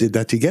Jocelyn did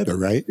that together,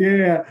 right?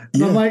 Yeah,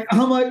 so Yeah. I'm like,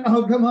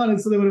 oh come on! And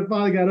so they would have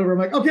finally got over. I'm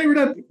like, okay, we're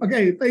done.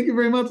 Okay, thank you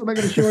very much. I'm not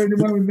going to show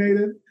anyone we made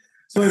it.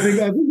 So I think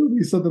it'll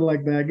be something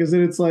like that because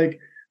then it's like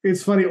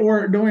it's funny.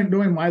 Or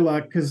knowing my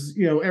luck, because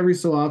every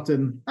so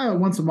often,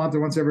 once a month or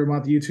once every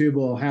month, YouTube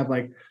will have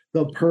like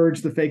they'll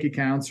purge the fake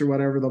accounts or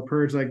whatever. They'll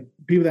purge like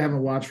people that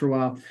haven't watched for a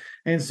while,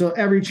 and so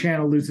every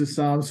channel loses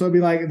some. So it'd be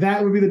like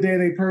that would be the day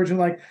they purge, and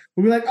like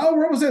we'll be like, oh,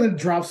 we're almost there. And it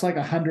drops like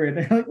 100.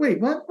 And you're like, wait,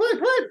 what?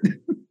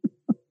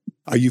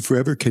 Are you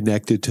forever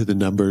connected to the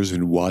numbers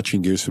and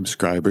watching your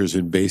subscribers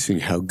and basing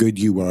how good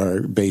you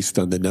are based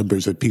on the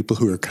numbers of people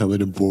who are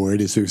coming aboard?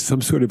 Is there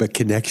some sort of a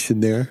connection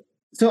there?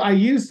 So I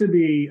used to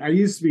be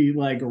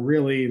like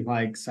really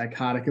like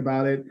psychotic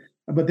about it.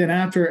 But then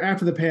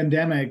after the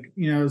pandemic,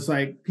 it's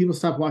like people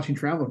stopped watching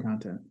travel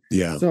content.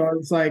 Yeah. So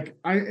it's like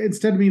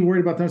instead of me worried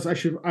about those,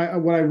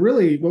 what I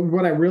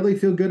really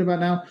feel good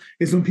about now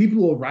is when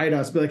people will write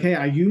us, be like, hey,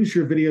 I used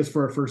your videos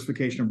for our first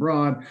vacation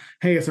abroad.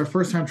 Hey, it's our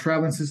first time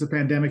traveling since the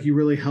pandemic. You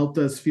really helped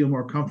us feel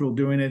more comfortable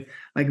doing it.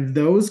 Like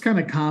those kind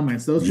of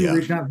comments, those people Yeah.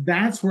 reaching out,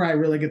 that's where I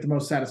really get the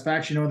most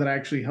satisfaction, knowing that I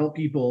actually help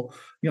people,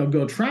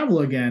 go travel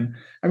again.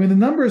 I mean, the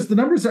numbers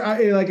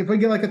are like if I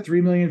get like a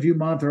 3 million view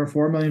month or a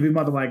 4 million view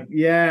month, I'm like,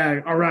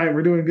 yeah, all right,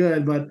 we're doing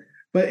good. But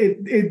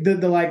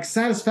the like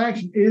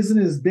satisfaction isn't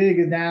as big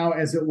now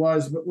as it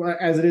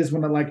is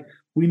when like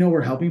we know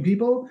we're helping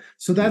people.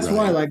 So that's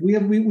why Right. like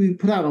we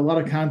put out a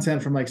lot of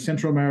content from like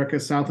Central America,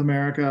 South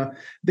America.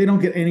 They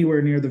don't get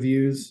anywhere near the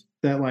views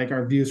that like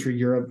our views for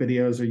Europe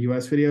videos or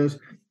US videos.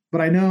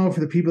 But I know for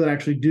the people that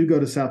actually do go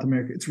to South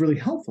America, it's really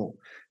helpful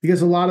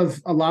because a lot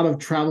of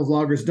travel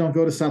vloggers don't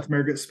go to South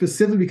America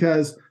specifically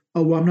because,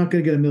 oh, well, I'm not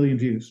going to get a million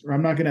views or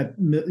I'm not going to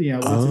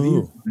lots of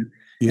views. Oh, And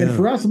yeah.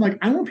 for us, I'm like,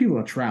 I want people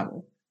to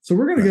travel. So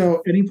we're going to Right.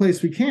 go any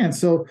place we can.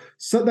 So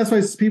that's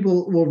why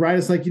people will write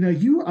us like,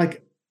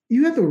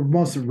 you have the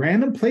most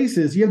random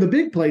places. You have the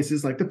big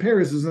places like the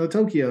Parises and the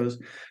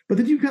Tokyos, but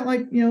then you've got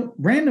like,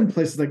 random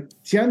places like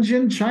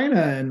Tianjin,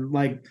 China, and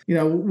like,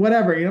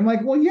 whatever. I'm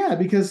like, well, yeah,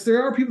 because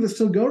there are people that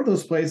still go to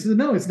those places. And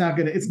no, it's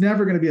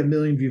never going to be a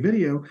million view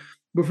video.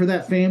 But for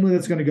that family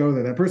that's going to go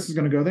there, that person's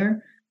going to go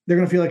there, they're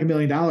going to feel like $1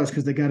 million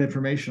because they got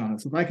information on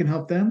it. So if I can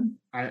help them,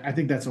 I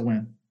think that's a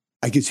win.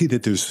 I can see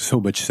that there's so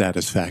much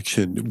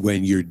satisfaction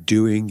when you're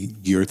doing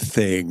your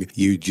thing.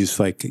 You just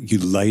like you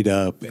light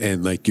up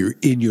and like you're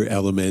in your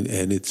element,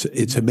 and it's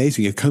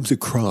amazing. It comes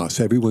across.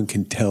 Everyone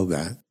can tell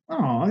that.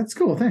 Oh, that's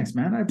cool. Thanks,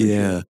 man. I appreciate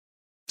Yeah. it.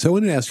 So I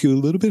want to ask you a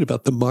little bit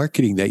about the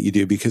marketing that you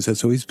do, because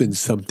that's always been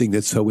something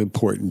that's so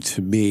important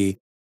to me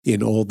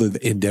in all the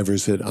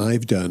endeavors that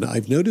I've done.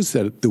 I've noticed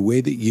that the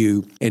way that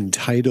you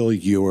entitle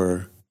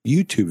your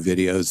YouTube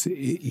videos,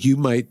 you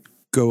might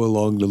go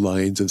along the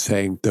lines of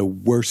saying the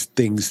worst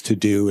things to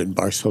do in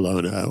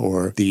Barcelona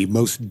or the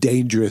most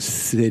dangerous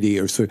city,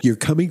 or so you're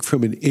coming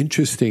from an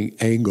interesting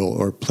angle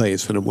or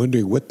place. And I'm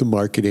wondering what the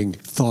marketing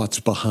thoughts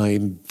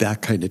behind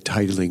that kind of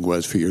titling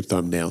was for your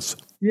thumbnails.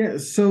 Yeah,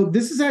 so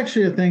this is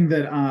actually a thing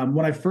that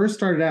when I first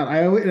started out,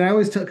 I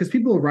always tell, because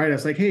people will write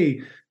us like,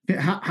 hey,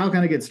 how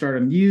can I get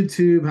started on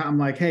YouTube? I'm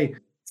like, hey,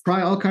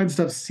 try all kinds of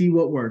stuff, see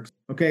what works.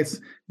 Okay,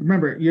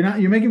 remember,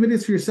 you're making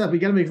videos for yourself. You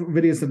got to make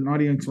videos that an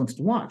audience wants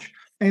to watch.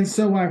 And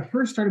so when I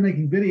first started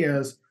making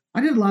videos,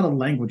 I did a lot of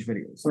language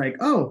videos. Like,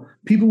 oh,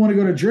 people want to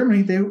go to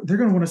Germany, they're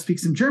going to want to speak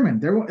some German.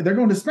 They're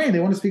going to Spain, they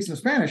want to speak some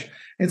Spanish.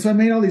 And so I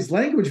made all these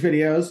language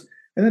videos,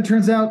 and then it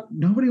turns out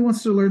nobody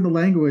wants to learn the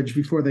language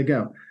before they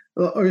go.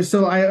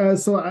 So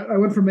I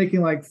went from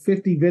making like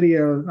 50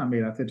 videos, not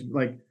maybe not 50,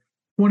 like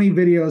 20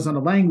 videos on a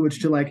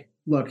language to like,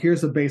 look,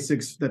 here's the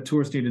basics that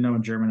tourists need to know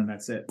in German, and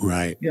that's it.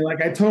 Right. Yeah, like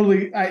but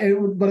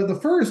at the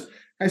first,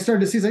 I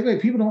started to see, it's like,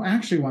 wait, people don't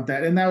actually want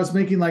that. And that was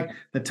making like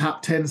the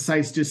top 10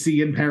 sites to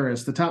see in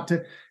Paris, the top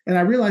 10. And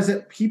I realized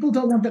that people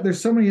don't want that.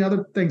 There's so many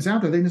other things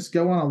out there. They just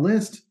go on a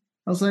list.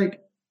 I was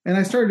like, and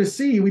I started to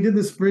see, we did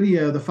this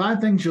video, the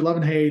 5 things you love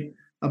and hate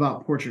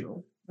about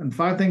Portugal and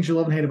 5 things you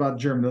love and hate about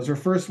Germany. Those are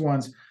first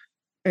ones.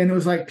 And it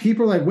was like,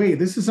 people are like, wait,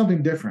 this is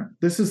something different.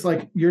 This is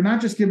like, you're not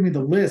just giving me the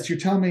list. You're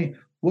telling me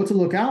what to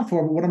look out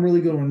for, but what I'm really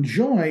going to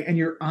enjoy, and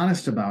you're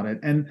honest about it.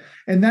 And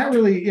that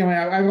really,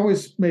 I've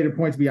always made a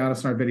point to be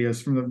honest in our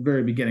videos from the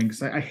very beginning,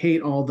 because I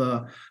hate all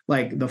the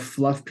like the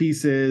fluff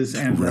pieces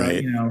and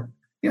Right.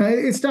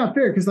 it's not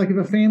fair, because like if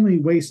a family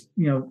wastes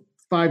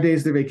 5 days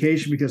of their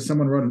vacation because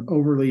someone wrote an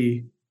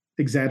overly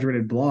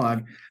exaggerated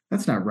blog,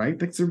 that's not right.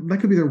 That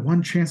could be their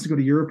one chance to go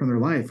to Europe in their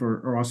life,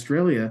 or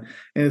Australia,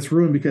 and it's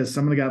ruined because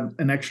someone got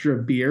an extra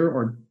beer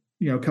or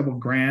a couple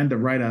grand to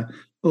write a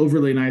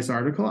overly nice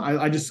article.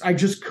 I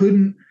just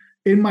couldn't,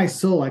 in my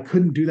soul, I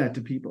couldn't do that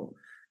to people,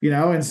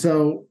 and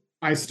so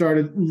I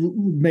started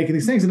making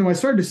these things. And then I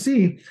started to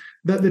see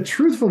that the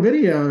truthful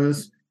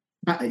videos,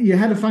 you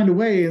had to find a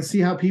way and see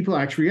how people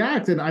actually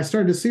react. And I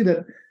started to see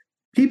that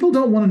people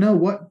don't want to know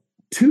what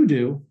to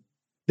do.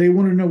 They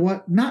want to know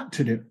what not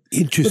to do.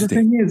 Interesting. But the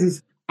thing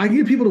is I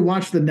get people to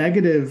watch the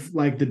negative,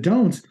 like the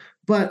don'ts,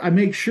 but I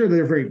make sure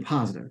they're very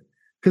positive.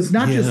 Because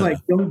not just like,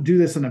 don't do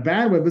this in a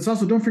bad way, but it's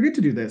also don't forget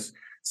to do this.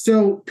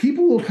 So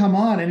people will come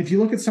on, and if you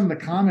look at some of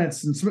the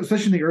comments, and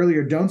especially in the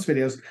earlier don'ts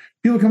videos,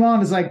 people come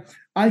on, it's like,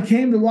 I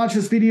came to watch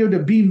this video to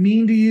be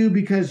mean to you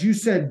because you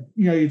said,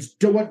 it's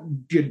what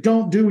you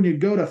don't do when you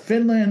go to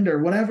Finland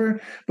or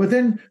whatever. But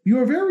then you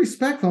were very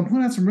respectful and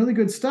pointing out some really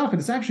good stuff, and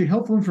it's actually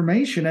helpful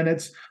information, and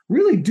it's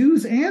really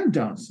do's and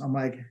don'ts. I'm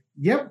like,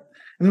 yep.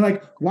 And they're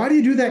like, why do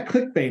you do that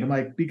clickbait? I'm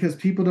like, because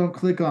people don't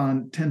click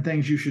on 10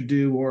 things you should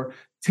do or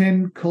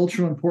 10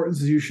 cultural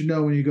importances you should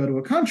know when you go to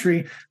a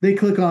country. They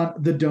click on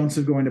the don'ts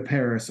of going to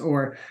Paris,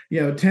 or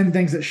 10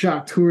 things that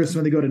shock tourists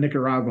when they go to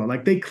Nicaragua.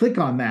 Like, they click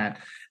on that.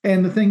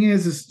 And the thing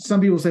is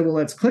some people say, well,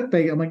 that's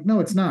clickbait. I'm like,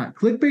 no, it's not.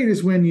 Clickbait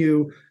is when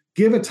you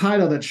give a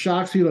title that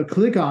shocks people to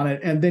click on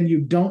it, and then you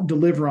don't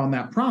deliver on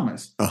that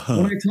promise.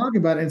 When I talk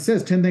about it, it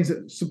says 10 things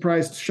that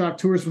surprise, shock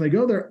tourists when they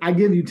go there. I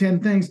give you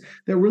 10 things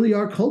that really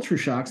are culture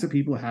shocks that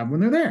people have when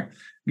they're there.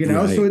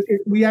 Right. So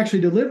we actually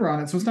deliver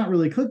on it. So it's not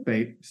really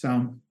clickbait.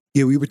 So.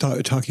 Yeah, we were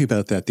talking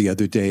about that the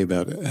other day,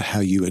 about how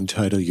you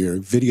entitle your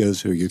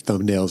videos or your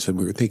thumbnails, and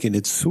we were thinking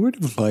it's sort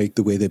of like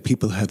the way that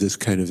people have this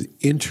kind of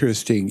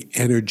interesting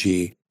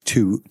energy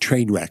to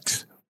train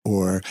wrecks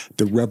or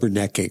the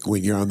rubbernecking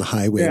when you're on the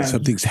highway and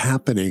something's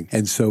happening.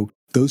 And so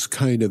those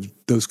kind of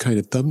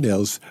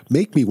thumbnails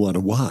make me want to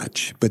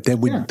watch. But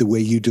then when the way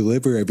you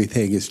deliver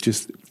everything is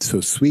just so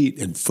sweet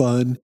and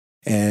fun,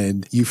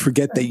 and you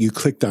forget that you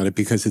clicked on it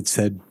because it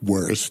said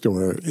worst,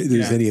 or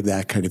there's any of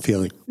that kind of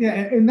feeling. Yeah,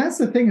 and that's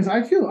the thing, is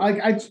I feel like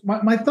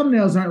my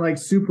thumbnails aren't like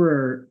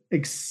super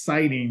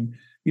exciting,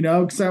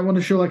 because I want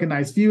to show like a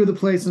nice view of the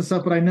place and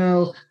stuff, but I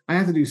know I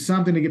have to do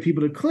something to get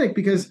people to click,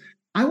 because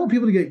I want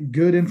people to get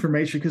good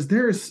information, because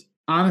there's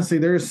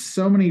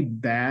so many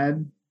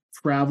bad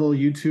travel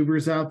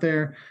YouTubers out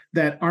there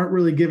that aren't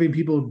really giving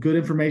people good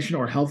information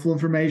or helpful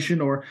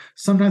information, or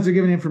sometimes they're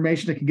giving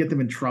information that can get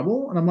them in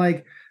trouble. And I'm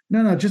like,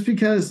 no, just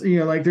because,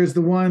 like there's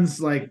the ones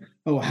like,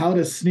 oh, how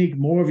to sneak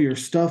more of your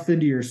stuff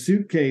into your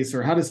suitcase,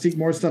 or how to sneak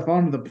more stuff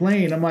onto the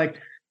plane. I'm like,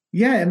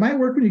 yeah, it might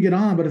work when you get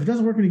on, but if it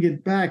doesn't work when you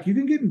get back, you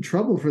can get in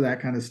trouble for that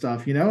kind of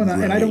stuff, and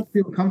I don't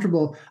feel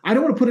comfortable. I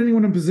don't want to put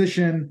anyone in a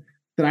position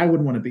that I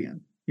wouldn't want to be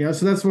in,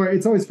 so that's why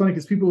it's always funny,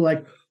 because people are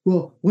like,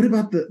 well, what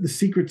about the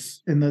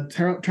secrets and the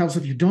travel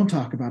stuff you don't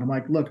talk about? I'm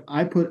like, look,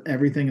 I put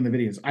everything in the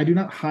videos. I do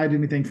not hide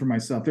anything from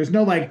myself. There's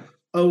no like,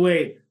 oh,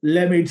 wait,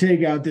 let me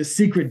take out this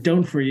secret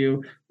don't for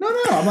you. No.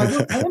 I'm like,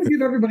 look, I want to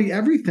give everybody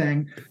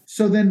everything,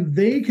 so then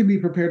they can be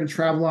prepared to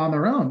travel on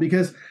their own.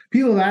 Because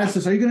people have asked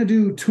us, are you going to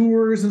do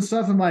tours and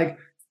stuff? I'm like,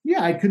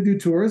 yeah, I could do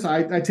tours.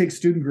 I take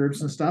student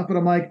groups and stuff. But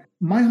I'm like,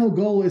 my whole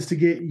goal is to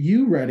get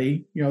you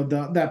ready,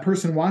 that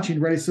person watching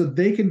ready, so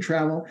they can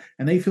travel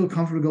and they feel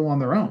comfortable to go on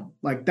their own.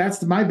 Like,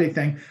 that's my big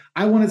thing.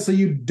 I want it so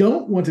you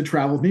don't want to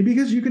travel with me,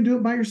 because you can do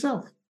it by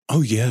yourself.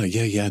 Oh, yeah.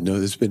 No,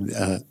 there's been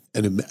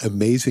an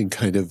amazing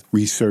kind of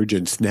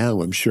resurgence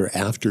now, I'm sure,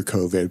 after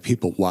COVID,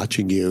 people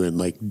watching you and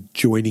like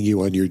joining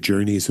you on your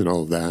journeys and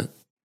all of that.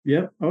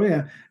 Yep. Oh,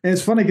 yeah. And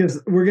it's funny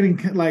because we're getting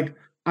like,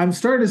 I'm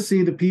starting to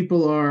see the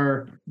people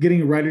are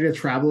getting ready to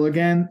travel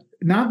again.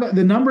 Not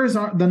the numbers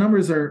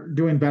are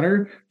doing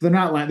better. They're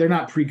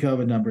not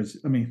pre-COVID numbers.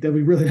 I mean, they'll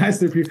be really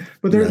nice.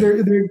 But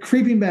they're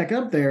creeping back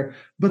up there.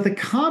 But the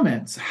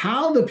comments,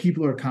 how the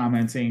people are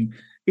commenting,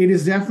 it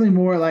is definitely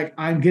more like,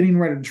 I'm getting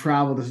ready to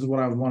travel. This is what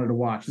I wanted to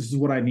watch. This is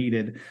what I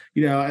needed.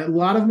 A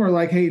lot of them are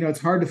like, hey, it's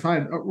hard to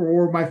find.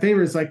 Or my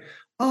favorite is like,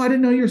 oh, I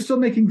didn't know you were still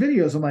making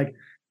videos. I'm like,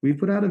 we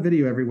put out a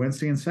video every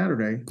Wednesday and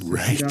Saturday.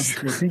 Right.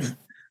 2014.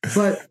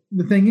 But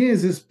the thing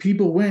is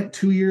people went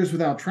 2 years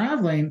without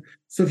traveling.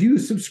 So if you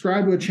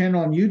subscribe to a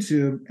channel on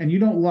YouTube and you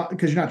don't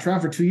because you're not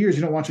traveling for 2 years,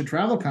 you don't watch the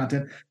travel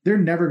content, they're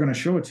never going to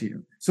show it to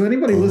you. So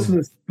anybody listening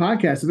to this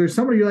podcast, if there's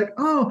somebody you're like,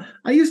 oh,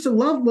 I used to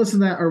love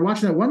listening to that or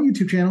watching that one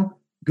YouTube channel,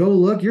 go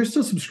look. You're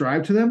still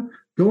subscribed to them.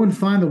 Go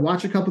and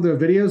watch a couple of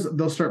their videos.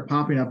 They'll start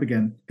popping up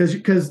again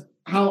because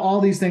how all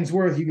these things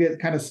work, you get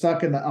kind of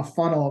stuck in a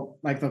funnel,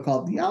 like they'll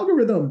call it the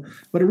algorithm,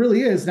 but it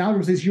really is. The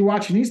algorithm says you're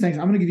watching these things.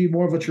 I'm going to give you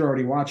more of what you're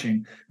already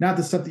watching, not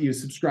the stuff that you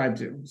subscribe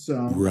to.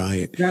 So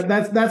right.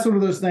 That's one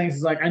of those things.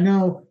 Is like, I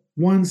know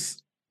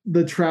once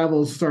the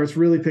travel starts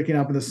really picking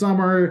up in the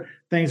summer,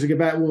 things will get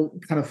back, will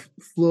kind of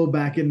flow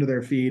back into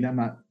their feed.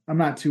 I'm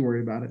not too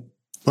worried about it.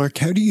 Mark,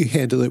 how do you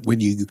handle it when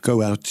you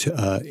go out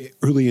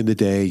early in the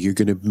day? You're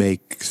going to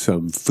make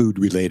some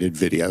food-related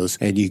videos,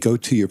 and you go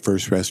to your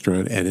first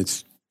restaurant, and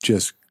it's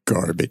just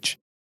garbage.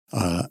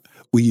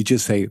 Will you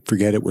just say,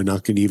 forget it, we're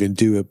not going to even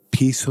do a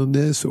piece on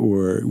this?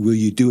 Or will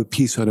you do a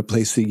piece on a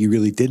place that you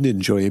really didn't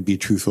enjoy and be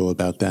truthful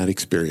about that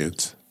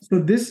experience? So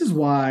this is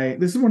one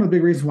of the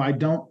big reasons why I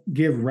don't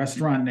give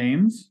restaurant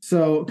names.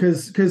 So,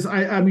 because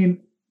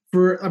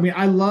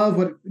I love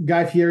what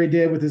Guy Fieri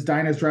did with his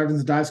diners, drive-ins,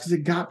 and dives, because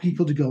it got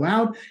people to go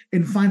out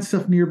and find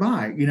stuff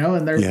nearby,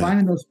 and they're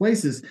finding those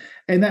places.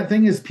 And that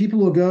thing is, people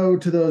will go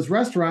to those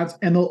restaurants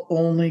and they'll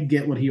only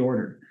get what he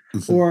ordered.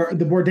 Mm-hmm. Or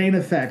the Bourdain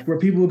effect, where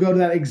people will go to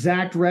that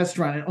exact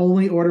restaurant and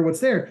only order what's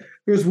there.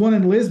 There's one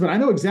in Lisbon. I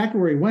know exactly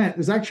where he went.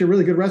 There's actually a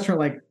really good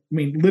restaurant,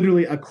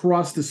 literally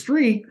across the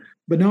street,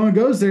 but no one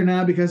goes there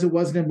now because it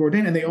wasn't in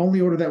Bourdain, and they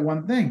only order that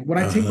one thing. When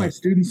I take my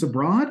students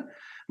abroad,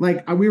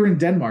 we were in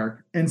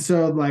Denmark, and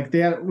so they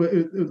had,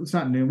 it's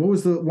not new. What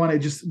was the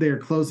one? They're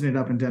closing it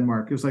up in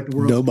Denmark. It was like the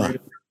world's greatest.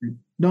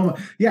 Noma.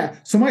 Yeah.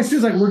 So my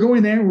students we're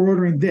going there and we're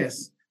ordering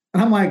this.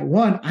 And I'm like,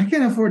 one, I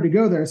can't afford to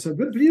go there, so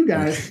good for you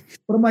guys.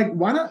 But I'm like,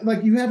 why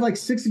not? You have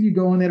 6 of you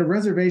going, they had a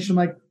reservation.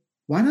 I'm like,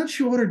 why don't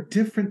you order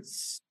different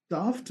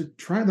stuff to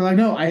try? They're like,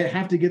 no, I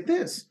have to get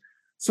this.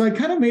 So I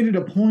kind of made it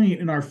a point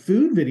in our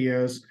food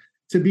videos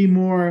to be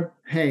more,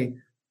 hey,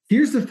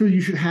 here's the food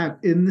you should have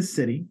in the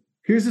city.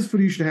 Here's this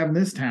food you should have in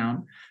this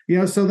town.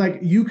 So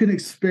you can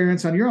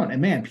experience on your own.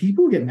 And man,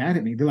 people get mad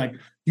at me. They're like,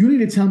 you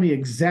need to tell me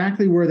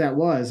exactly where that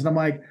was. And I'm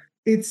like,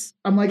 it's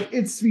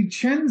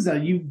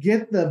Vicenza. You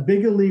get the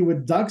bigoli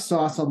with duck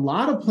sauce. A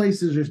lot of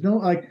places there's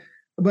no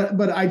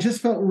but I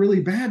just felt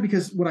really bad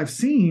because what I've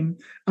seen,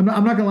 I'm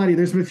not gonna lie to you,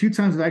 there's been a few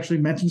times I've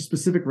actually mentioned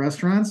specific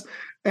restaurants,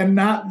 and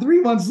not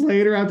 3 months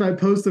later after I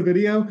post the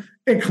video,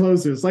 it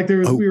closes. We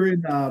were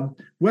in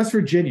West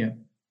Virginia.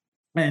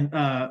 And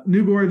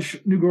New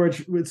Gorge,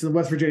 it's in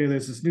West Virginia.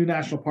 There's this new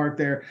national park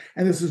there,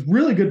 and there's this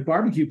really good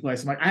barbecue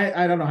place. I'm like,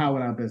 I don't know how it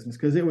went out of business,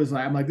 because it was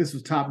this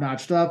was top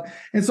notch stuff.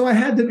 And so I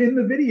had them in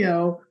the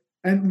video,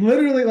 and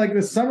literally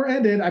the summer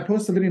ended. I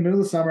posted the video in the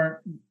middle of the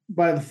summer.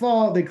 By the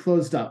fall, they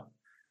closed up.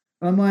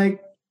 And I'm like,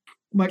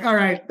 all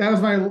right, that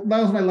was my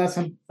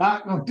lesson.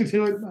 Not going to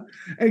do it,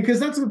 and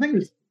because that's the thing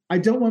is, I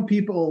don't want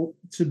people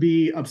to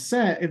be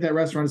upset if that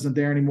restaurant isn't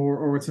there anymore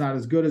or it's not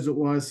as good as it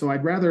was. So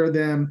I'd rather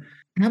them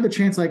have a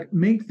chance,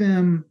 make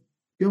them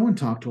go and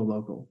talk to a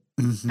local.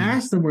 Mm-hmm.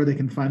 Ask them where they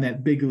can find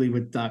that bigoli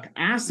with duck.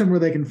 Ask them where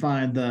they can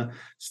find the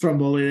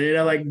stromboli,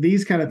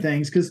 these kind of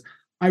things. Because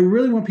I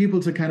really want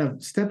people to kind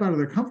of step out of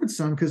their comfort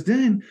zone, because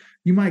then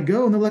you might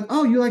go and they're like,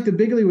 oh, you like the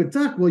bigoli with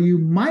duck? Well, you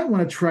might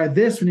want to try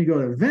this when you go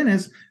to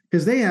Venice,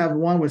 because they have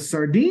one with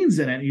sardines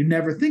in it. You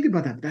never think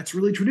about that. That's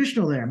really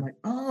traditional there. I'm like,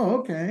 oh,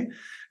 okay.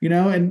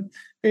 And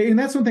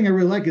that's one thing I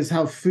really like, is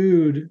how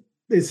food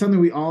is something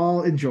we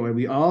all enjoy.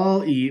 We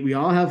all eat. We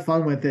all have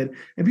fun with it.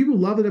 And people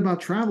love it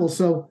about travel.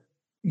 So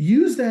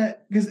use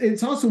that, because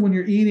it's also when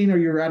you're eating or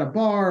you're at a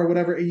bar or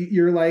whatever,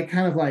 you're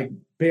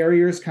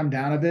barriers come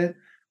down a bit.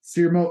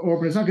 So you're more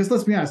open. Because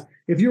let's be honest,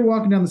 if you're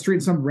walking down the street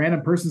and some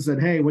random person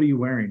said, hey, what are you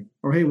wearing?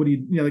 Or hey, what do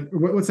you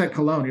what's that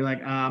cologne? You're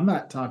like, I'm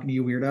not talking to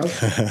you, weirdo.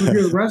 So if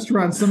you're at a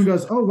restaurant, someone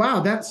goes, oh, wow,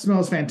 that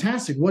smells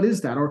fantastic. What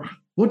is that? Or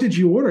what did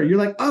you order? You're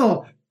like,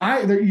 oh,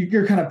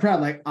 you're kind of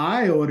proud,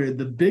 I ordered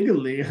the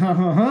bigoli,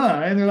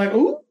 and they're like,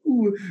 ooh,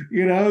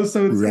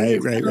 So it's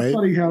kind of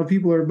funny how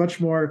people are much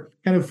more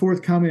kind of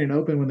forthcoming and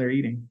open when they're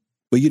eating.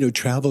 Well,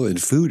 travel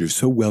and food are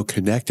so well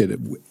connected.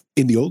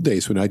 In the old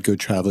days, when I'd go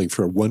traveling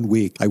for 1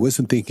 week, I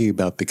wasn't thinking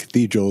about the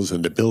cathedrals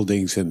and the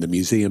buildings and the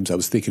museums. I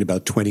was thinking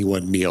about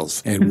 21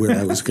 meals and where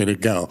I was going to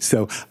go.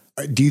 So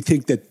do you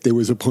think that there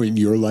was a point in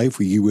your life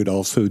where you would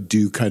also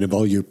do kind of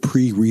all your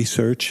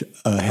pre-research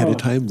ahead of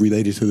time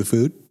related to the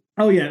food?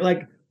 Oh,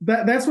 yeah.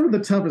 That's one of the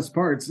toughest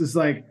parts is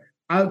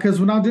because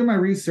when I'll do my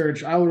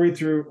research, I will read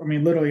through,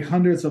 literally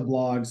hundreds of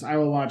blogs. I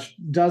will watch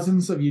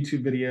dozens of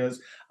YouTube videos.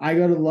 I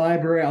go to the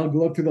library. I'll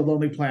look through the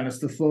Lonely Planets,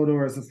 the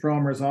Fodors, the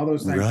Fromers, all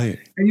those things. Right.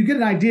 And you get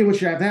an idea what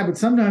you have to have, but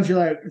sometimes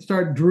you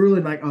start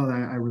drooling oh,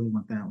 I really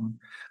want that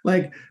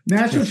one.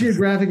 National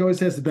Geographic always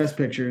has the best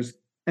pictures.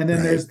 And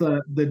then there's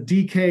the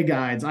DK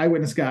guides,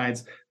 eyewitness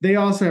guides. They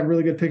also have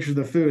really good pictures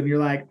of the food. And you're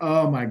like,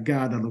 oh my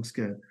God, that looks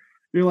good.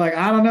 You're like,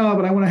 I don't know,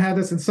 but I want to have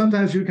this. And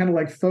sometimes you're kind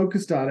of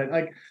focused on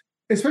it.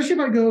 Especially if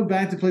I go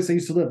back to the place I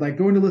used to live,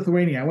 going to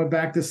Lithuania. I went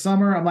back this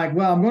summer. I'm like,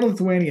 well, I'm going to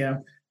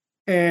Lithuania.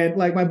 And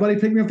my buddy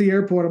picked me up at the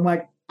airport. I'm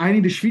like, I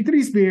need a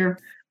Švyturys beer,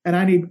 and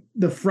I need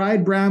the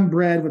fried brown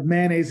bread with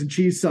mayonnaise and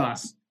cheese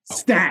sauce.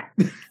 Stat.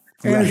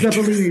 And Right.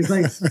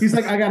 Zeppeline, he's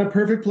like, I got a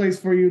perfect place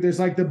for you. There's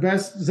like the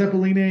best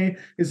Zeppeline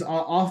is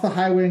off the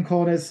highway in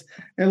Colnes.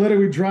 And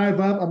literally we drive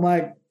up. I'm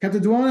like,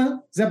 Captain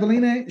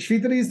Zeppeline,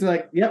 Schwitteris. They're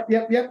like, yep,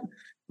 yep, yep. I'm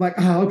like,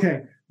 oh,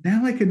 okay.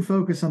 Now I can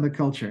focus on the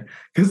culture.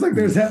 Because like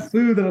there's that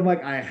food that I'm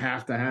like, I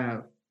have to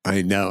have.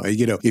 I know.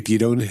 If you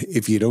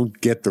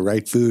don't get the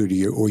right food,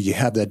 or you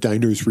have that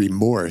diner's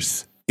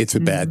remorse, it's a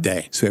bad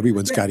day. So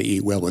everyone's got to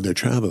eat well when they're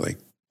traveling.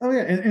 Oh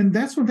yeah, and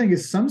that's one thing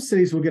is some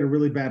cities will get a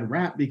really bad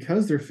rap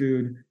because their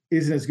food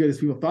isn't as good as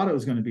people thought it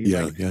was going to be.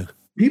 Yeah, like, yeah.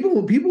 People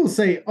will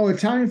say, "Oh,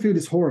 Italian food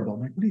is horrible."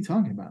 I'm like, what are you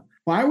talking about?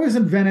 Well, I was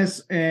in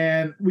Venice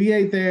and we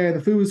ate there.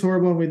 The food was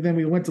horrible, and then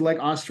we went to like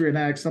Austria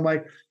next. I'm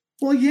like,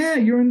 well, yeah,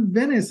 you're in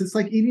Venice. It's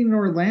like eating in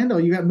Orlando.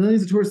 You got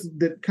millions of tourists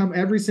that come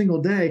every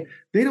single day.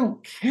 They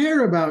don't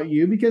care about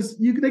you because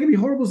they can be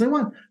horrible as they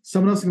want.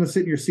 Someone else is going to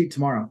sit in your seat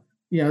tomorrow.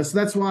 So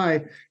that's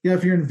why,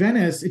 if you're in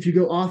Venice, if you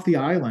go off the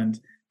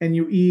island and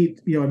you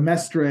eat, in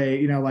Mestre,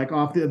 like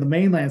off the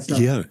mainland stuff,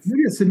 Yeah.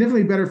 you get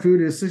significantly better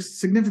food at a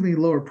significantly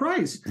lower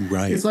price.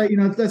 Right. It's like,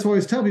 that's what I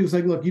always tell people. It's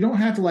like, look, you don't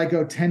have to like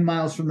go 10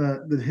 miles from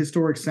the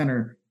historic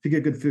center to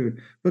get good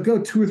food, but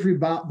go 2 or 3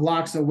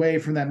 blocks away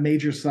from that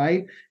major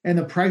site and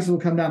the prices will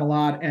come down a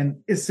lot and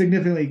it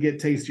significantly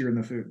get tastier in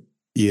the food.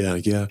 Yeah,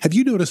 yeah. Have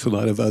you noticed a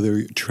lot of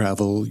other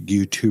travel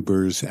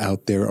YouTubers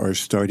out there are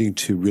starting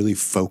to really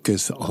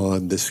focus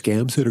on the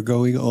scams that are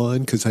going on?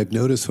 Because I've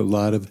noticed a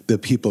lot of the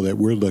people that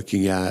we're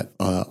looking at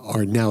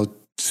are now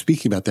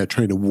speaking about that,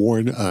 trying to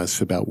warn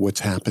us about what's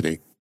happening.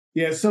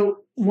 Yeah,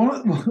 so one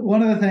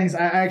of the things,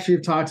 I actually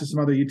have talked to some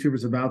other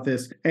YouTubers about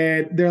this,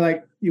 and they're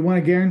like, you want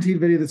a guaranteed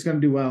video that's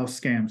going to do well,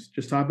 scams.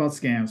 Just talk about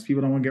scams.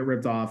 People don't want to get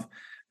ripped off.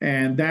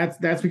 And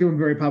that's becoming a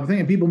very popular thing.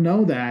 And people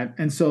know that.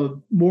 And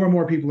so more and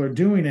more people are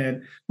doing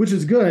it, which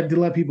is good to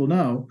let people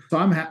know. So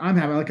I'm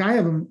happy. Like I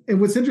have them. And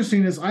what's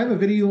interesting is I have a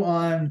video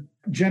on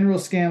general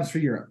scams for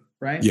Europe,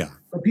 right? Yeah.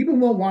 But people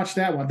won't watch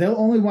that one. They'll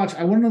only watch,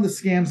 I want to know the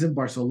scams in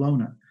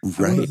Barcelona.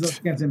 Right. I want to know the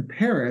scams in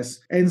Paris.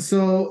 And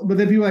so, but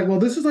then people are like, well,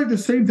 this is like the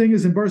same thing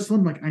as in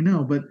Barcelona. I'm like, I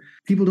know, but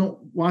people don't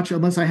watch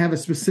unless I have a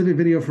specific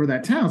video for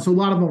that town. So a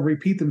lot of them will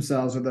repeat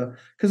themselves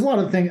because a lot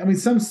of things, I mean,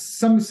 some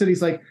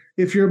cities, like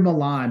if you're in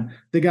Milan,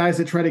 the guys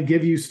that try to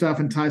give you stuff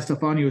and tie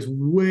stuff on you is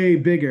way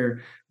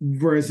bigger.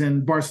 Whereas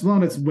in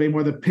Barcelona, it's way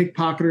more the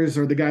pickpocketers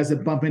or the guys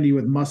that bump into you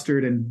with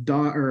mustard and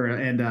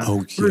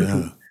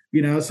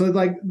so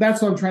like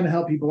that's what I'm trying to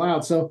help people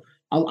out. So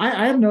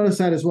I have noticed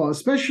that as well,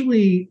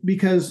 especially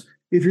because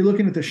if you're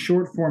looking at the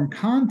short form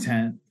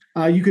content,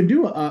 you can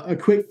do a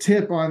quick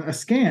tip on a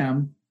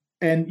scam,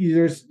 and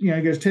there's 10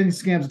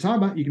 scams to talk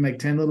about. You can make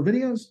 10 little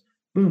videos.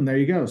 Boom, there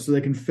you go. So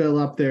they can fill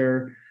up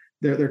their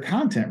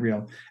content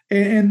reel.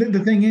 And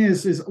the thing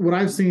is what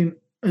I've seen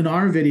in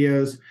our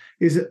videos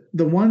is that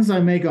the ones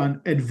I make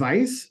on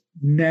advice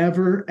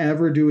never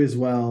ever do as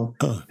well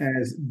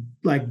as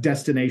like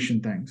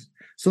destination things.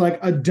 So like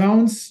a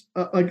don'ts,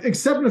 like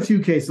except in a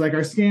few cases, like our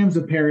scams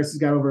of Paris has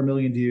got over 1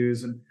 million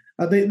views, and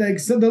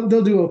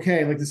they'll do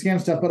okay, like the scam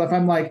stuff. But if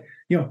I'm like,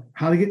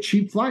 how to get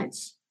cheap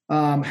flights,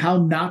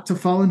 how not to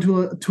fall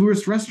into a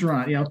tourist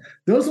restaurant,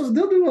 they'll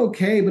do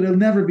okay, but it'll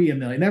never be 1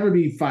 million, never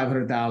be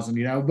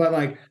 500,000, But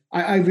like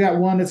I've got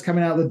one that's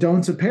coming out, the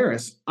don'ts of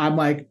Paris. I'm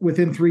like,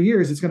 within 3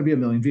 years, it's going to be 1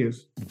 million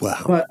views.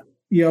 Wow. But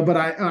but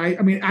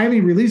I mean, I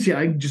haven't released yet.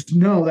 I just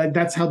know that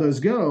that's how those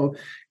go,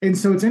 and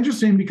so it's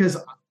interesting because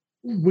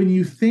when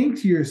you think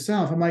to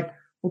yourself, I'm like,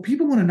 well,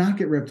 people want to not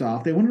get ripped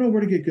off. They want to know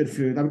where to get good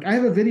food. I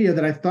have a video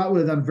that I thought would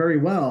have done very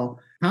well,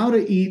 how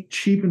to eat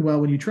cheap and well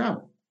when you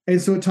travel.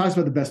 And so it talks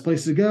about the best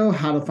places to go,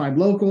 how to find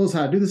locals,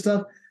 how to do this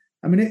stuff.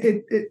 I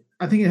mean,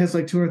 I think it has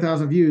like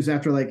 200,000 views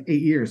after like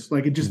 8 years.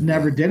 Like it just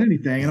never did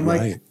anything. And I'm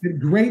like,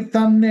 great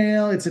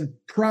thumbnail. It's in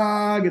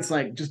Prague. It's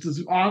like just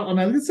as awesome.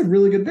 I think it's a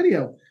really good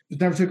video.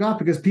 It never took off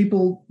because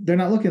people, they're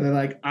not looking. They're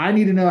like, I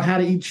need to know how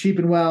to eat cheap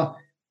and well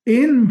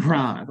in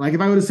Prague. Like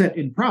if I would have said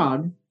in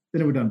Prague,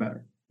 then it would have done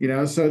better.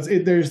 So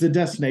there's the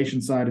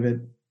destination side of it.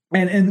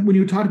 And when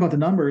you talk about the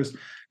numbers,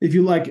 if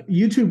you like,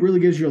 YouTube really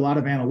gives you a lot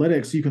of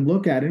analytics. You can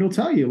look at it. It'll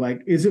tell you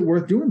like, is it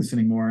worth doing this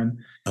anymore? And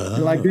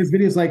like there's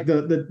videos like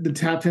the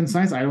top 10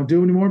 sites I don't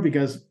do anymore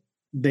because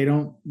they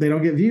don't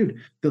get viewed.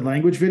 The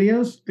language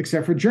videos,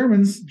 except for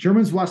Germans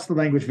watch the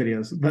language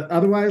videos, but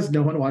otherwise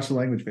no one watched the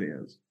language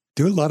videos.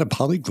 There are a lot of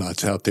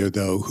polyglots out there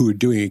though who are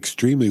doing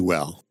extremely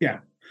well. Yeah.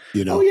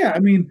 Oh yeah. I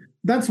mean,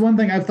 that's one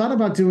thing I've thought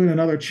about doing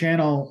another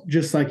channel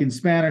just like in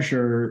Spanish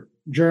or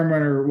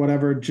German or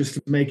whatever, just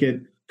to make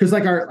it, because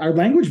like our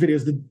language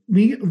videos, the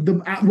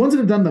ones that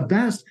have done the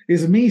best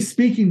is me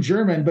speaking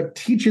German, but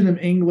teaching them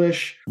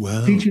English,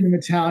 teaching them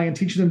Italian,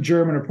 teaching them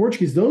German or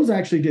Portuguese. Those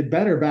actually did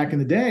better back in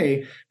the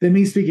day than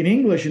me speaking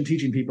English and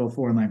teaching people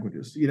foreign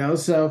languages,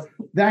 so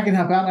that can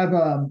help out.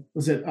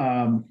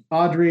 I've,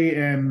 Audrey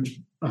and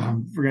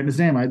I'm forgetting his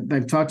name.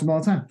 I've talked to them all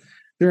the time.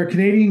 They're a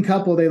Canadian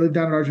couple. They live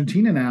down in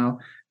Argentina now.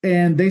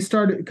 And they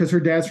started, because her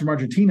dad's from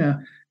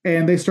Argentina,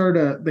 and they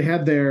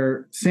had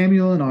their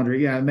Samuel and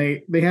Audrey, and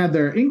they had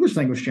their English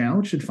language channel,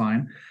 which did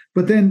fine.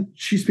 But then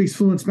she speaks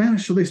fluent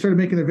Spanish, so they started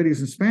making their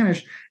videos in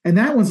Spanish, and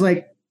that one's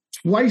like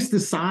twice the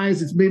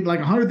size. It's made like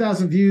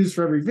 100,000 views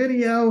for every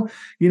video.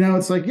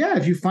 It's like, yeah,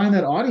 if you find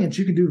that audience,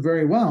 you can do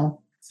very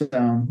well. So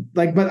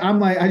like, but I'm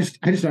like, I just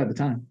don't have the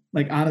time.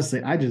 Like,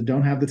 honestly, I just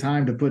don't have the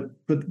time to put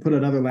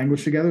another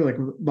language together. Like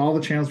all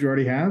the channels we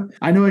already have,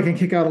 I know I can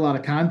kick out a lot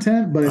of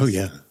content, but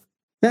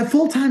that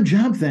full-time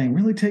job thing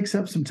really takes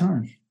up some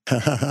time.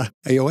 I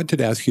wanted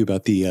to ask you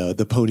about the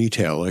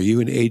ponytail. Are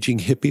you an aging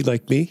hippie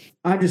like me?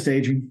 I'm just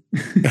aging.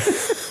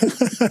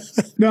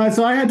 No,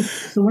 so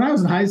when I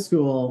was in high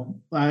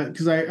school,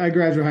 because I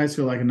graduated high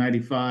school like in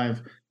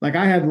 '95, like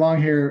I had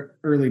long hair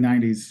early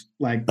 '90s,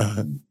 like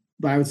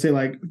I would say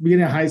like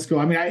beginning of high school.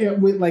 I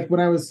mean, like when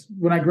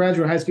I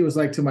graduated high school, it was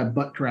like to my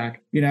butt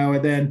crack,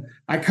 and then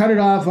I cut it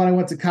off when I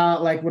went to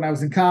college. Like when I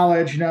was in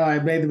college, I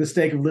made the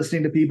mistake of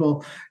listening to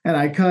people, and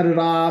I cut it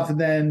off, and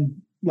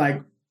then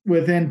like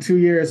within 2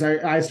 years,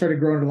 I started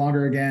growing it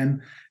longer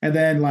again. And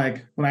then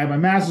like when I had my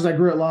master's, I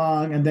grew it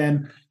long. And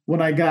then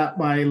when I got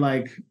when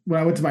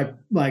I went to my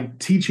like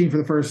teaching for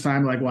the first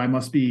time, like, well, I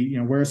must be,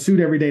 wear a suit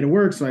every day to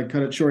work. So I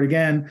cut it short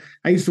again.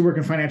 I used to work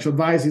in financial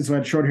advising, so I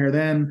had short hair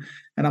then.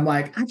 And I'm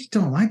like, I just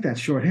don't like that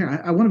short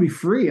hair. I want to be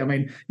free. I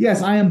mean,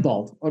 yes, I am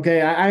bald.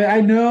 Okay.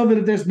 I know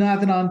that there's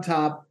nothing on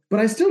top,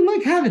 but I still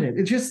like having it.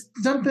 It's just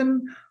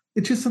something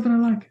I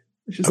like.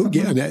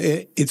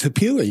 It's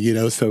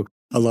appealing, so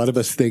a lot of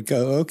us think,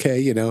 oh,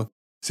 okay,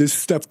 there's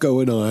stuff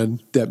going on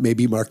that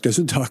maybe Mark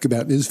doesn't talk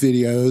about in his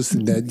videos,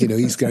 and that,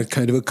 he's got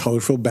kind of a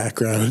colorful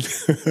background.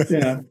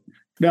 Yeah.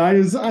 No, I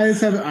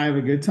have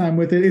a good time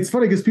with it. It's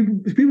funny because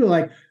people are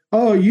like,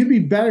 oh, you'd be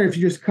better if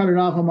you just cut it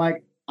off. I'm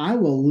like, I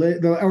will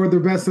live, or the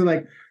best, they're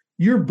like,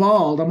 you're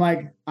bald. I'm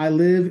like, I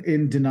live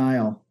in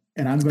denial,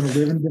 and I'm going to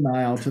live in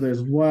denial till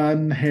there's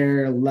one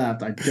hair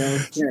left. I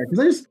don't care.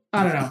 Because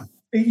I don't know.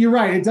 You're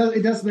right. It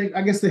does make,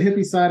 I guess, the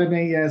hippie side of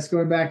me, yes,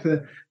 going back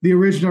to the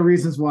original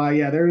reasons why,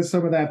 yeah, there is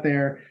some of that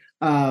there.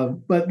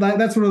 But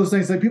that's one of those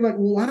things, like people are like,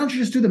 well, why don't you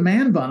just do the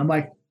man bun? I'm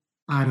like,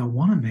 I don't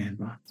want a man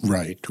bun.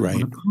 Right. I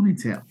want a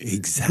ponytail.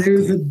 Exactly.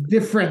 There's a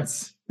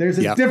difference.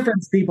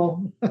 Difference,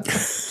 people.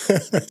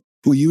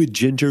 Were you a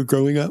ginger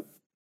growing up?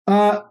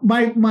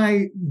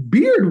 My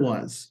beard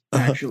was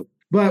actually,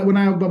 but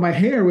my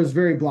hair was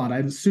very blonde. I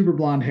had super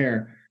blonde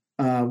hair.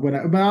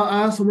 But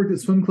I also worked at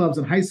swim clubs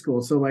in high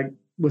school, so like,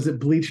 was it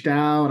bleached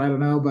out? I don't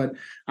know. But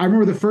I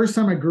remember the first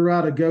time I grew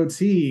out a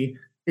goatee,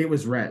 it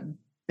was red.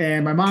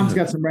 And my mom's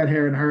got some red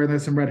hair in her, and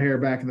there's some red hair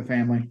back in the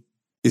family.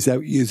 Is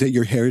that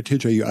your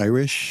heritage? Are you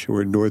Irish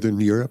or Northern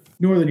Europe?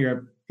 Northern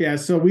Europe. Yeah.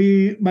 So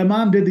my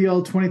mom did the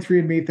old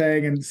 23andMe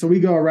thing. And so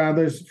we go around,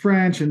 there's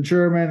French and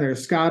German,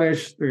 there's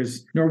Scottish,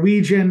 there's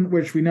Norwegian,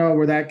 which we know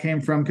where that came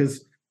from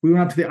because we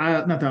went up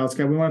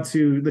to we went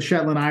to the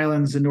Shetland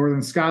Islands in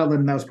northern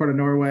Scotland. That was part of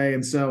Norway.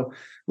 And so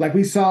like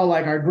we saw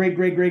like our great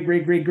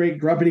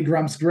grumpity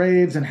grumps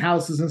graves and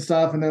houses and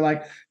stuff. And they're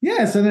like,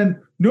 yes. And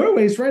then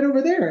Norway's right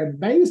over there.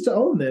 And I used to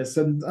own this.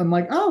 And I'm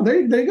like, oh, there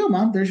you go,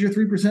 Mom. There's your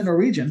 3%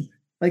 Norwegian.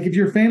 Like if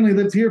your family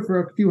lived here for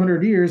a few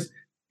hundred years,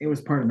 it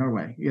was part of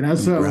Norway,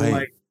 So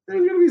like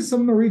there's going to be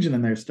some Norwegian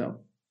in there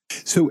still.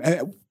 So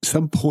at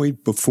some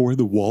point before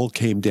the wall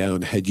came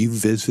down, had you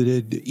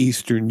visited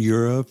Eastern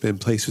Europe and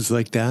places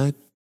like that?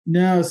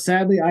 No,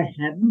 sadly I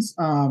hadn't.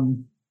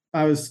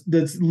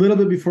 That's a little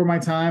bit before my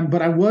time,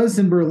 but I was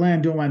in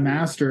Berlin doing my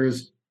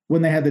master's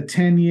when they had the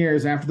 10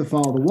 years after the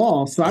fall of the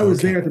wall. So I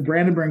was there at the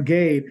Brandenburg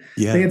Gate.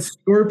 Yeah. They had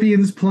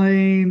Scorpions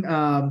playing,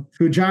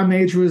 who John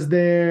Major was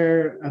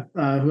there,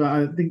 who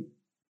I think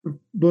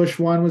Bush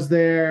one was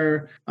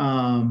there.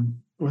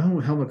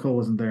 Well, Helmut Kohl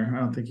wasn't there. I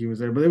don't think he was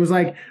there, but it was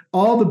like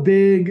all the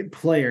big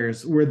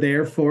players were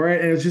there for it.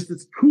 And it was just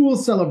this cool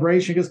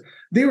celebration because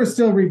they were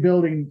still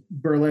rebuilding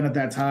Berlin at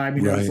that time.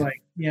 It's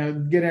like,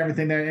 getting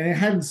everything there. And it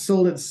hadn't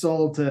sold its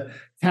soul to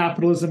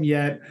capitalism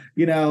yet,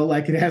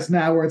 like it has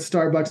now where it's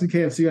Starbucks and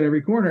KFC on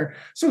every corner.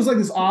 So it was like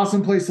this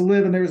awesome place to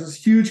live. And there was this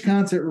huge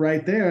concert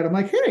right there. And I'm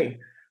like, hey,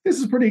 this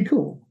is pretty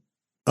cool.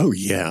 Oh,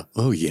 yeah.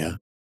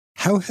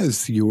 How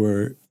has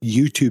your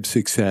YouTube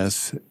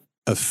success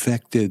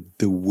affected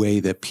the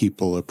way that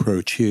people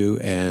approach you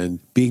and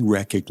being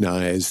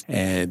recognized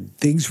and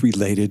things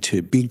related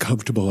to being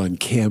comfortable on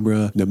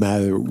camera, no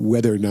matter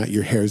whether or not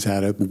your hair's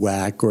out of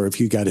whack or if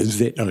you got a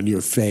zit on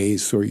your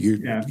face or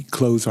your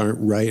clothes aren't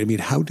right? I mean,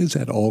 how does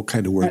that all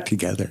kind of work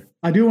together?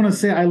 I do want to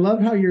say, I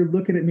love how you're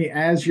looking at me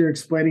as you're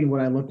explaining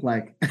what I look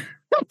like.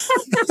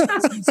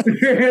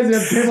 Your hair's a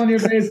pimple on your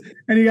face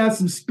and you got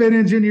some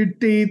spinach in your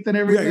teeth and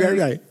everything.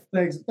 Right.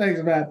 Thanks,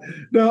 man.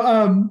 No,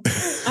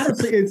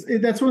 honestly,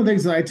 that's one of the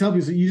things that I tell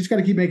people. So you just got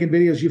to keep making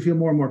videos. You feel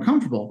more and more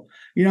comfortable,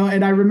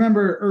 And I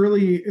remember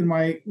early in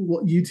my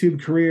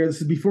YouTube career,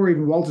 this is before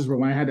even Wolters,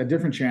 when I had a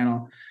different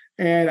channel,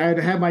 and I'd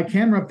have my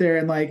camera up there,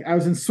 and like I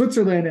was in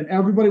Switzerland, and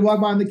everybody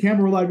walked by on the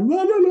camera, were like, la,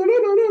 la, la, la,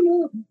 la,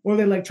 la, or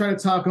they like try to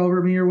talk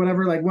over me or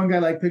whatever. Like one guy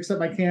like picks up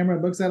my camera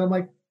and looks at it. I'm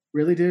like,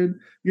 really, dude?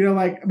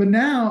 But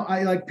now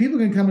I like people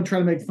can come and try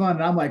to make fun,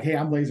 and I'm like, hey,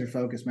 I'm laser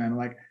focused, man.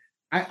 Like,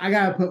 I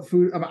gotta put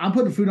food. I'm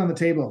putting food on the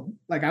table.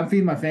 Like I'm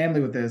feeding my family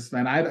with this,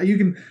 man. You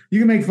can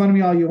make fun of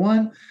me all you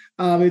want.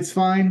 It's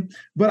fine.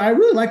 But I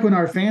really like when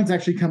our fans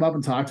actually come up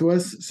and talk to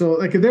us. So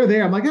like if they're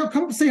there, I'm like, oh,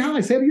 come up, say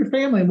hi, say hi to your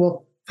family, and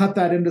we'll cut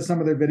that into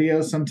some of their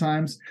videos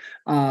sometimes.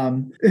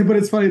 But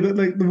it's funny that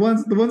like the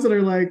ones that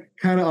are like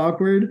kind of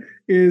awkward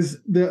is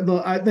they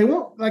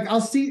won't like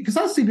I'll see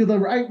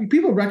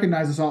people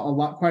recognize us all a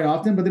lot quite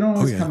often, but they don't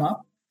always come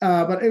up.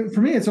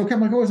 For me, it's okay. I'm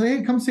like, always like,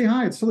 hey, come say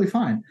hi. It's totally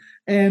fine.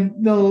 And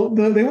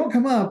they won't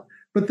come up.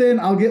 But then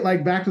I'll get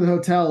like back to the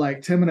hotel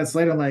like 10 minutes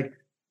later. I'm like,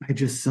 I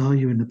just saw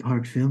you in the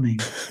park filming.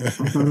 I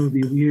thought it would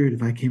be weird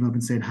if I came up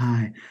and said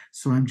hi.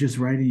 So I'm just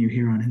writing you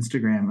here on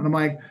Instagram. And I'm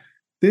like,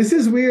 this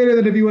is weirder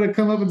than if you would have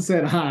come up and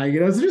said hi,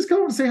 so just come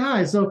up and say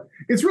hi. So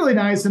it's really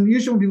nice. And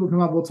usually when people come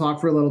up, we'll talk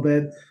for a little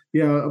bit,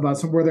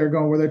 about where they're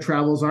going, where their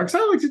travels are. Cause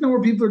I like to know where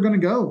people are going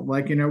to go,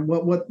 like,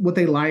 what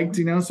they liked,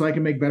 so I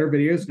can make better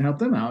videos and help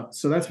them out.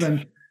 So that's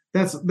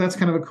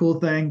kind of a cool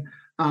thing.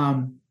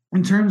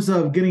 In terms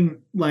of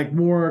getting like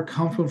more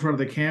comfortable in front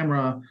of the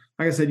camera,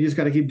 like I said, you just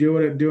got to keep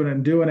doing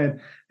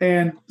it.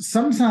 And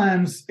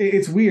sometimes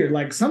it's weird.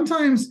 Like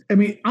sometimes, I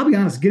mean, I'll be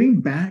honest, getting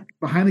back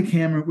behind the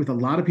camera with a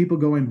lot of people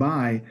going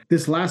by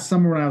this last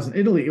summer when I was in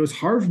Italy, it was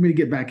hard for me to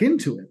get back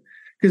into it.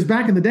 Because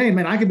back in the day,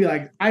 man, I could be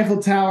like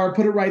Eiffel Tower,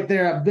 put it right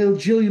there, a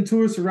bajillion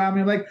tourists around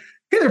me. I'm like,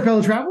 hey there,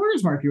 fellow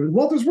travelers, Mark here with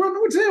Wolters.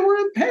 We're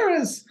in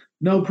Paris.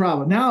 No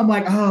problem. Now I'm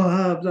like,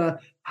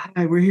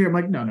 hi, we're here. I'm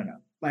like, no.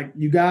 Like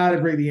you got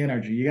to bring the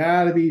energy. You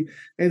got to be,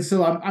 and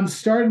so I'm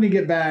starting to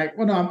get back.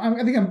 Well, no,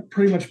 I think I'm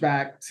pretty much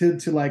back to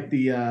like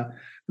the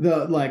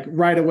like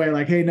right away.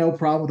 Like, hey, no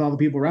problem with all the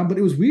people around. But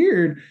it was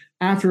weird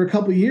after a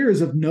couple of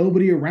years of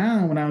nobody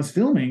around when I was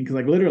filming, because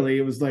like literally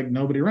it was like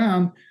nobody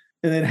around,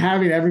 and then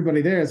having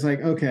everybody there. It's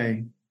like,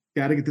 okay,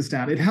 got to get this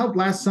down. It helped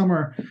last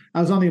summer.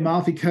 I was on the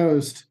Amalfi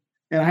Coast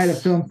and I had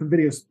to film some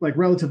videos like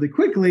relatively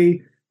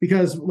quickly.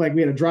 Because like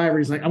we had a driver,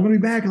 he's like, I'm gonna be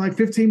back in like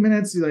 15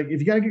 minutes. He's like, if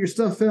you gotta get your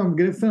stuff filmed,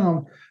 get it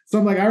filmed. So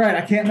I'm like, all right, I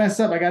can't mess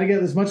up. I gotta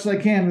get as much as I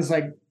can in this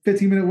like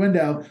 15-minute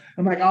window.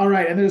 I'm like, all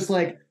right. And there's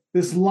like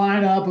this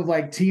lineup of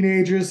like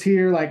teenagers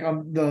here, like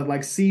on the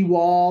like sea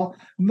wall.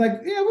 I'm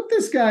like, yeah, what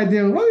this guy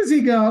doing? What is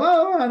he going?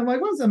 Oh, and I'm like,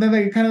 what's? And then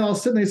they kind of all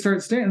sit and they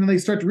start standing, and then they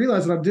start to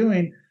realize what I'm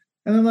doing.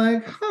 And then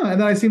like, huh. And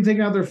then I see them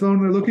taking out their phone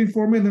and they're looking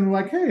for me. And then they're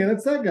like, hey,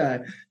 that's that guy.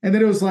 And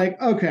then it was like,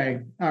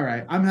 okay, all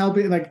right, I'm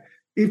helping. Like,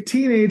 if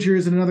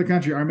teenagers in another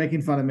country are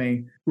making fun of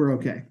me, we're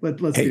okay. Let's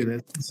do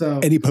this. So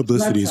any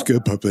publicity is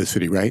good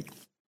publicity, right?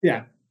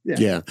 Yeah.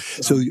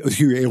 So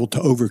you're able to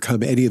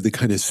overcome any of the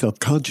kind of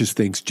self-conscious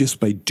things just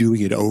by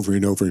doing it over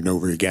and over and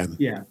over again.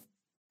 Yeah.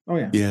 Oh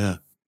yeah. Yeah.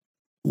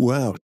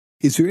 Wow.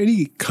 Is there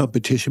any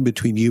competition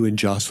between you and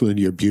Jocelyn,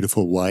 your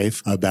beautiful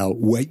wife, about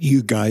what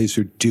you guys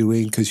are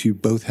doing? Because you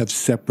both have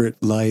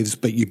separate lives,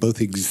 but you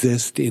both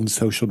exist in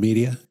social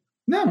media?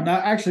 No,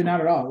 not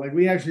at all. Like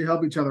we actually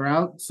help each other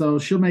out. So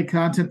she'll make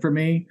content for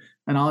me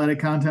and I'll edit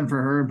content for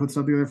her and put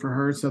something together for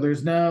her. So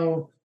there's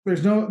no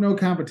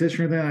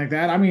competition or anything like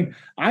that. I mean,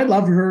 I'd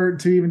love for her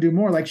to even do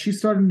more. Like she's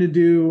starting to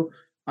do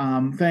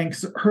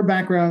thanks her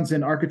background's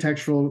in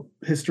architectural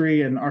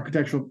history and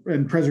architectural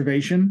and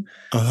preservation.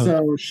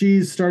 So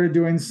she's started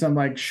doing some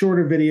like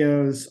shorter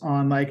videos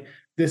on like,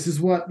 this is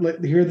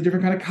here are the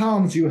different kind of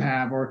columns you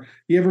have, or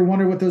you ever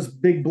wonder what those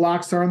big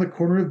blocks are on the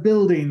corner of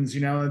buildings,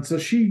 And so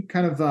she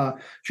kind of,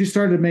 she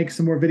started to make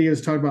some more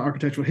videos talking about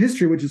architectural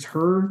history, which is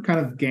her kind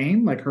of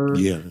game, like her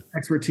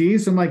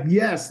expertise. So I'm like,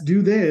 yes,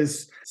 do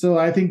this. So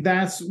I think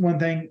that's one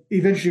thing.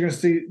 Eventually you're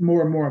going to see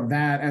more and more of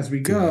that as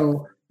we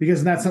go,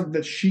 because that's something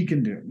that she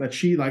can do, that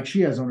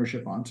she has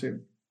ownership on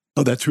too.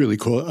 Oh, that's really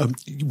cool.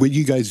 When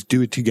you guys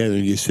do it together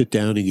and you sit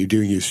down and you're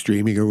doing your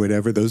streaming or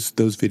whatever, those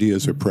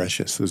videos are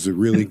precious. Those are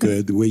really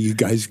good. The way you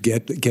guys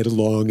get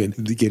along, and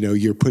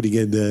you're putting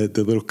in the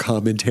little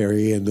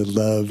commentary and the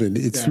love, and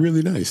it's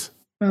really nice.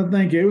 Oh,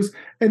 thank you.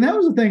 And that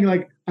was the thing.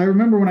 Like I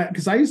remember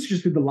because I used to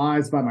just do the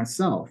lives by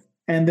myself,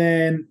 and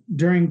then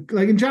during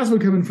and Jocelyn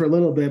would come in for a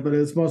little bit, but it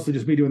was mostly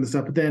just me doing the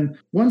stuff. But then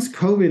once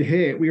COVID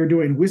hit, we were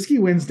doing Whiskey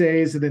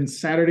Wednesdays and then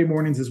Saturday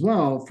mornings as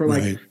well for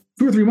like.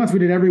 2 or 3 months, we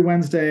did every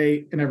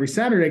Wednesday and every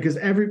Saturday because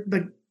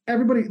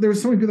everybody, there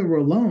was so many people that were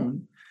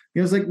alone.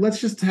 It's like,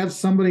 let's just have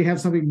somebody have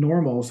something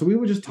normal. So we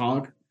would just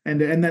talk.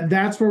 And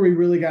that's where we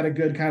really got a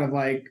good kind of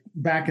like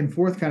back and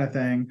forth kind of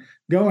thing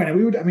going. And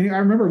I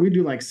remember we'd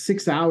do like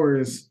 6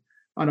 hours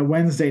on a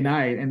Wednesday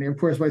night. And of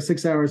course, by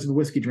 6 hours of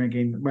whiskey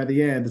drinking, by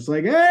the end, it's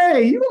like,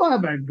 hey, you will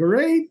have a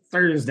great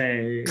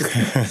Thursday.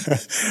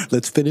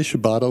 Let's finish a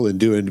bottle and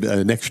do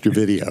an extra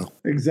video.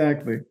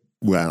 Exactly.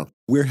 Wow.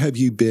 Where have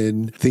you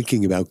been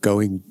thinking about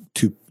going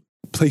to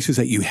places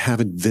that you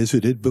haven't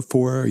visited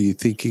before? Are you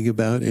thinking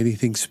about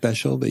anything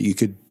special that you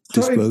could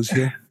disclose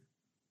here?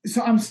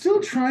 So I'm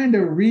still trying to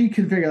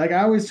reconfigure. Like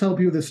I always tell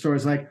people this story.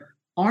 It's like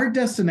our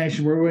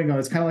destination, where we're going to go,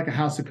 it's kind of like a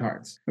house of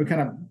cards. We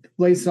kind of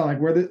place it on like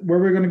where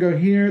we're going to go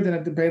here. Then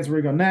it depends where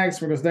we go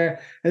next, where it goes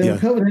there. And then when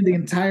COVID hit, the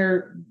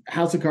entire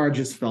house of cards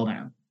just fell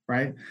down.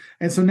 right?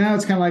 And so now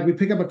it's kind of like we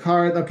pick up a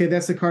card. Okay,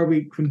 that's the card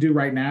we can do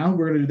right now.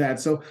 We're going to do that.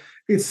 So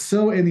it's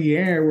so in the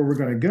air where we're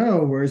going to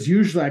go. Whereas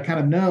usually I kind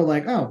of know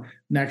like, oh,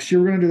 next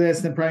year we're going to do this.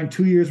 And then probably in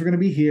 2 years we're going to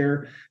be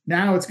here.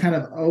 Now it's kind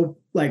of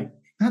like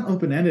not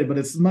open-ended, but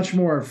it's much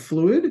more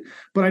fluid.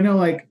 But I know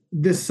like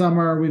this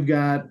summer we've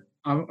got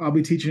I'll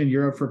be teaching in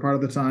Europe for part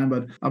of the time,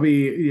 but I'll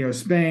be,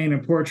 Spain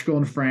and Portugal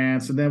and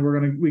France. And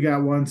then we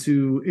got one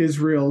to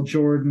Israel,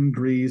 Jordan,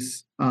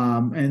 Greece.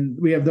 And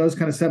we have those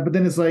kind of stuff. But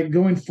then it's like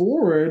going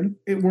forward,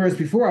 whereas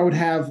before I would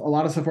have a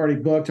lot of stuff already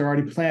booked or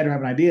already planned or have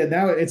an idea.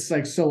 Now it's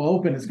like so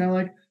open. It's kind of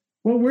like,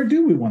 well, where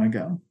do we want to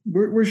go?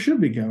 Where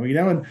should we go?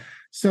 And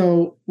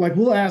so like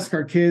we'll ask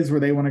our kids where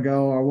they want to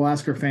go, or we'll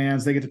ask our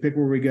fans, they get to pick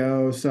where we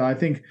go. So I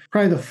think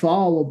probably the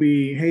fall will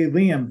be, hey,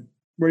 Liam,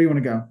 where do you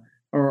want to go?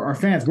 Or our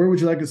fans, where would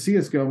you like to see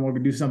us go? And we'll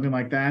do something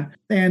like that.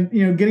 And,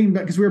 getting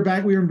back, because we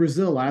were in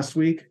Brazil last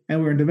week and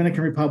we were in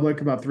Dominican Republic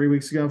about 4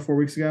 weeks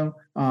ago.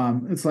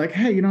 It's like,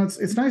 hey,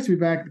 it's nice to be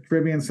back in the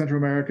Caribbean, Central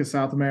America,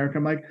 South America.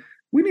 I'm like,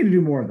 we need to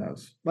do more of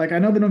those. Like, I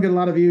know they don't get a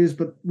lot of views,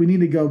 but we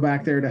need to go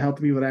back there to help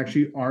the people that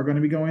actually are going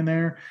to be going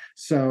there.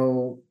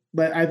 So,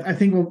 but I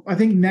think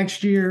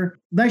next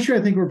year, I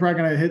think we're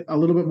probably going to hit a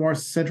little bit more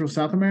Central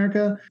South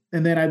America.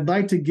 And then I'd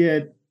like to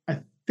get,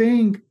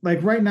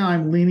 like right now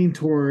I'm leaning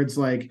towards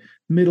like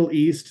Middle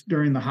East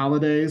during the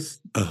holidays,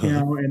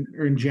 or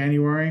in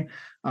January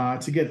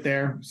to get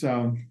there.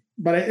 So,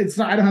 but it's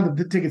not, I don't have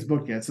the tickets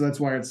booked yet. So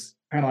that's why it's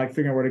kind of like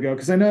figuring out where to go.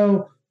 Cause I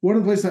know one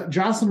of the places that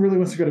Jocelyn really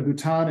wants to go to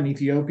Bhutan and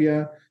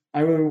Ethiopia.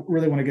 I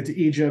really want to get to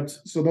Egypt.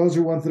 So those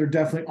are ones that are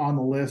definitely on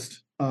the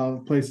list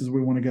of places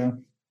we want to go.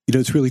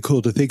 It's really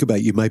cool to think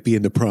about. You might be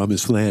in the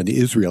promised land,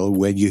 Israel,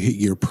 when you hit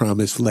your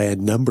promised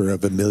land number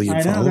of 1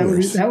 million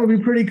followers. That would be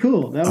pretty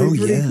cool. That would be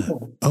pretty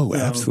cool. Oh, so,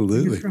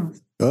 absolutely.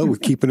 We're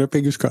keeping our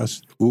fingers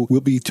crossed.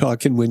 We'll be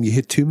talking when you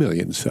hit 2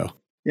 million. So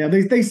yeah,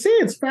 they say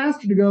it's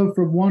faster to go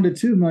from 1 to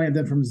 2 million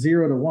than from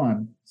 0 to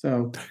 1.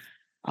 So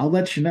I'll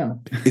let you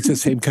know. It's the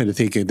same kind of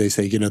thinking. They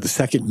say, the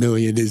second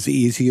million is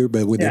easier,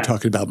 but when they're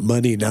talking about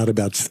money, not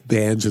about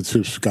fans and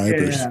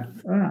subscribers. Yeah.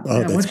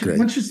 That's great.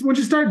 Once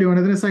you start doing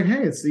it, then it's like,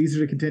 hey, it's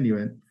easier to continue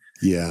it.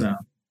 Yeah. So,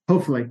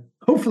 hopefully.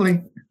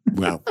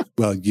 Well,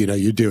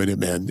 you're doing it,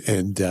 man.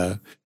 And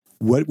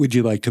what would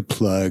you like to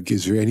plug?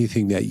 Is there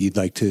anything that you'd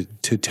like to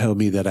tell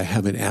me that I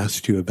haven't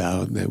asked you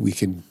about that we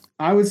can?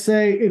 I would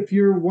say if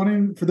you're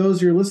wanting, for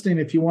those who are listening,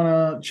 if you want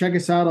to check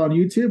us out on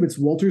YouTube, it's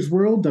Wolters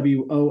World,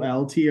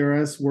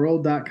 WOLTRS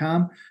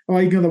world.com.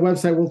 Or you can go to the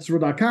website,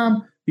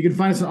 woltersworld.com. You can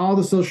find us on all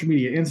the social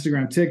media,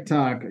 Instagram,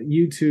 TikTok,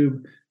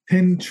 YouTube,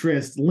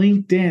 Pinterest,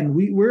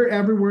 LinkedIn. We're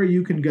everywhere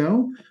you can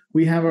go.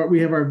 We have our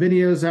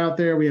videos out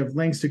there. We have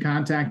links to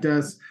contact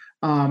us.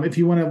 If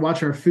you want to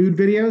watch our food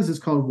videos, it's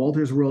called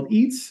Wolters World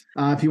Eats.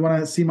 If you want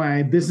to see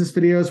my business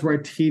videos where I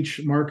teach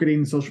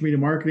marketing, social media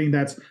marketing,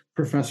 that's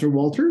Professor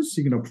Wolters.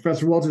 You can go to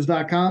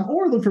ProfessorWolters.com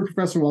or look for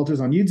Professor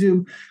Wolters on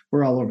YouTube.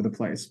 We're all over the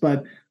place.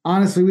 But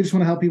honestly, we just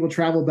want to help people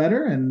travel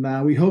better. And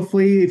we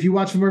hopefully, if you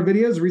watch some of our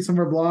videos, read some of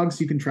our blogs,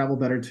 you can travel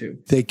better too.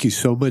 Thank you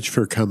so much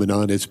for coming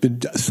on. It's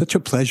been such a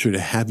pleasure to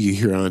have you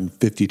here on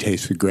 50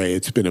 Tastes of Gray.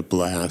 It's been a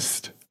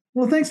blast.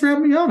 Well, thanks for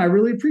having me on. I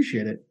really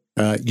appreciate it.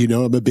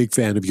 I'm a big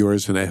fan of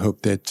yours, and I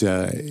hope that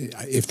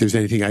if there's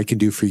anything I can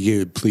do for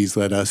you, please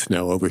let us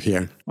know over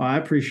here. Well, I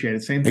apprate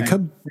it. Same thing.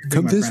 And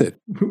come visit.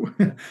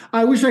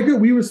 I wish I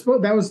could. We were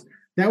supposed.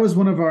 That was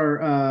one of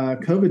our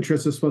COVID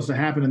trips was supposed to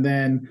happen, and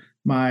then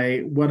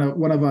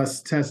one of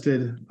us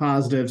tested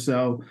positive,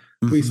 so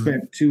we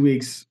spent 2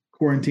 weeks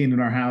quarantined in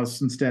our house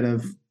instead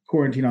of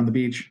quarantine on the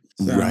beach.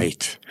 So.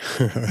 Right.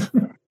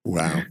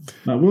 Wow.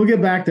 We'll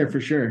get back there for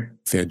sure.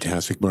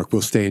 Fantastic, Mark.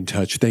 We'll stay in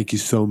touch. Thank you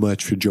so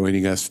much for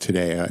joining us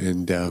today.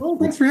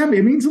 Thanks for having me.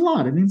 It means a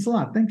lot.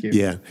 Thank you.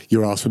 Yeah,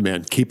 you're awesome,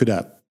 man. Keep it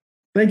up.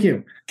 Thank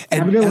you.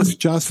 And ask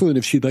Jocelyn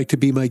if she'd like to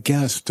be my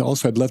guest.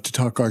 Also, I'd love to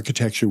talk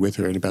architecture with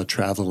her and about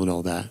travel and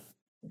all that.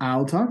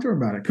 I'll talk to her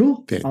about it.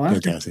 Cool.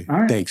 Fantastic. All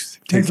right. Thanks.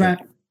 Thanks,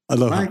 Matt.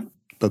 Aloha. Bye.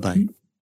 Bye-bye.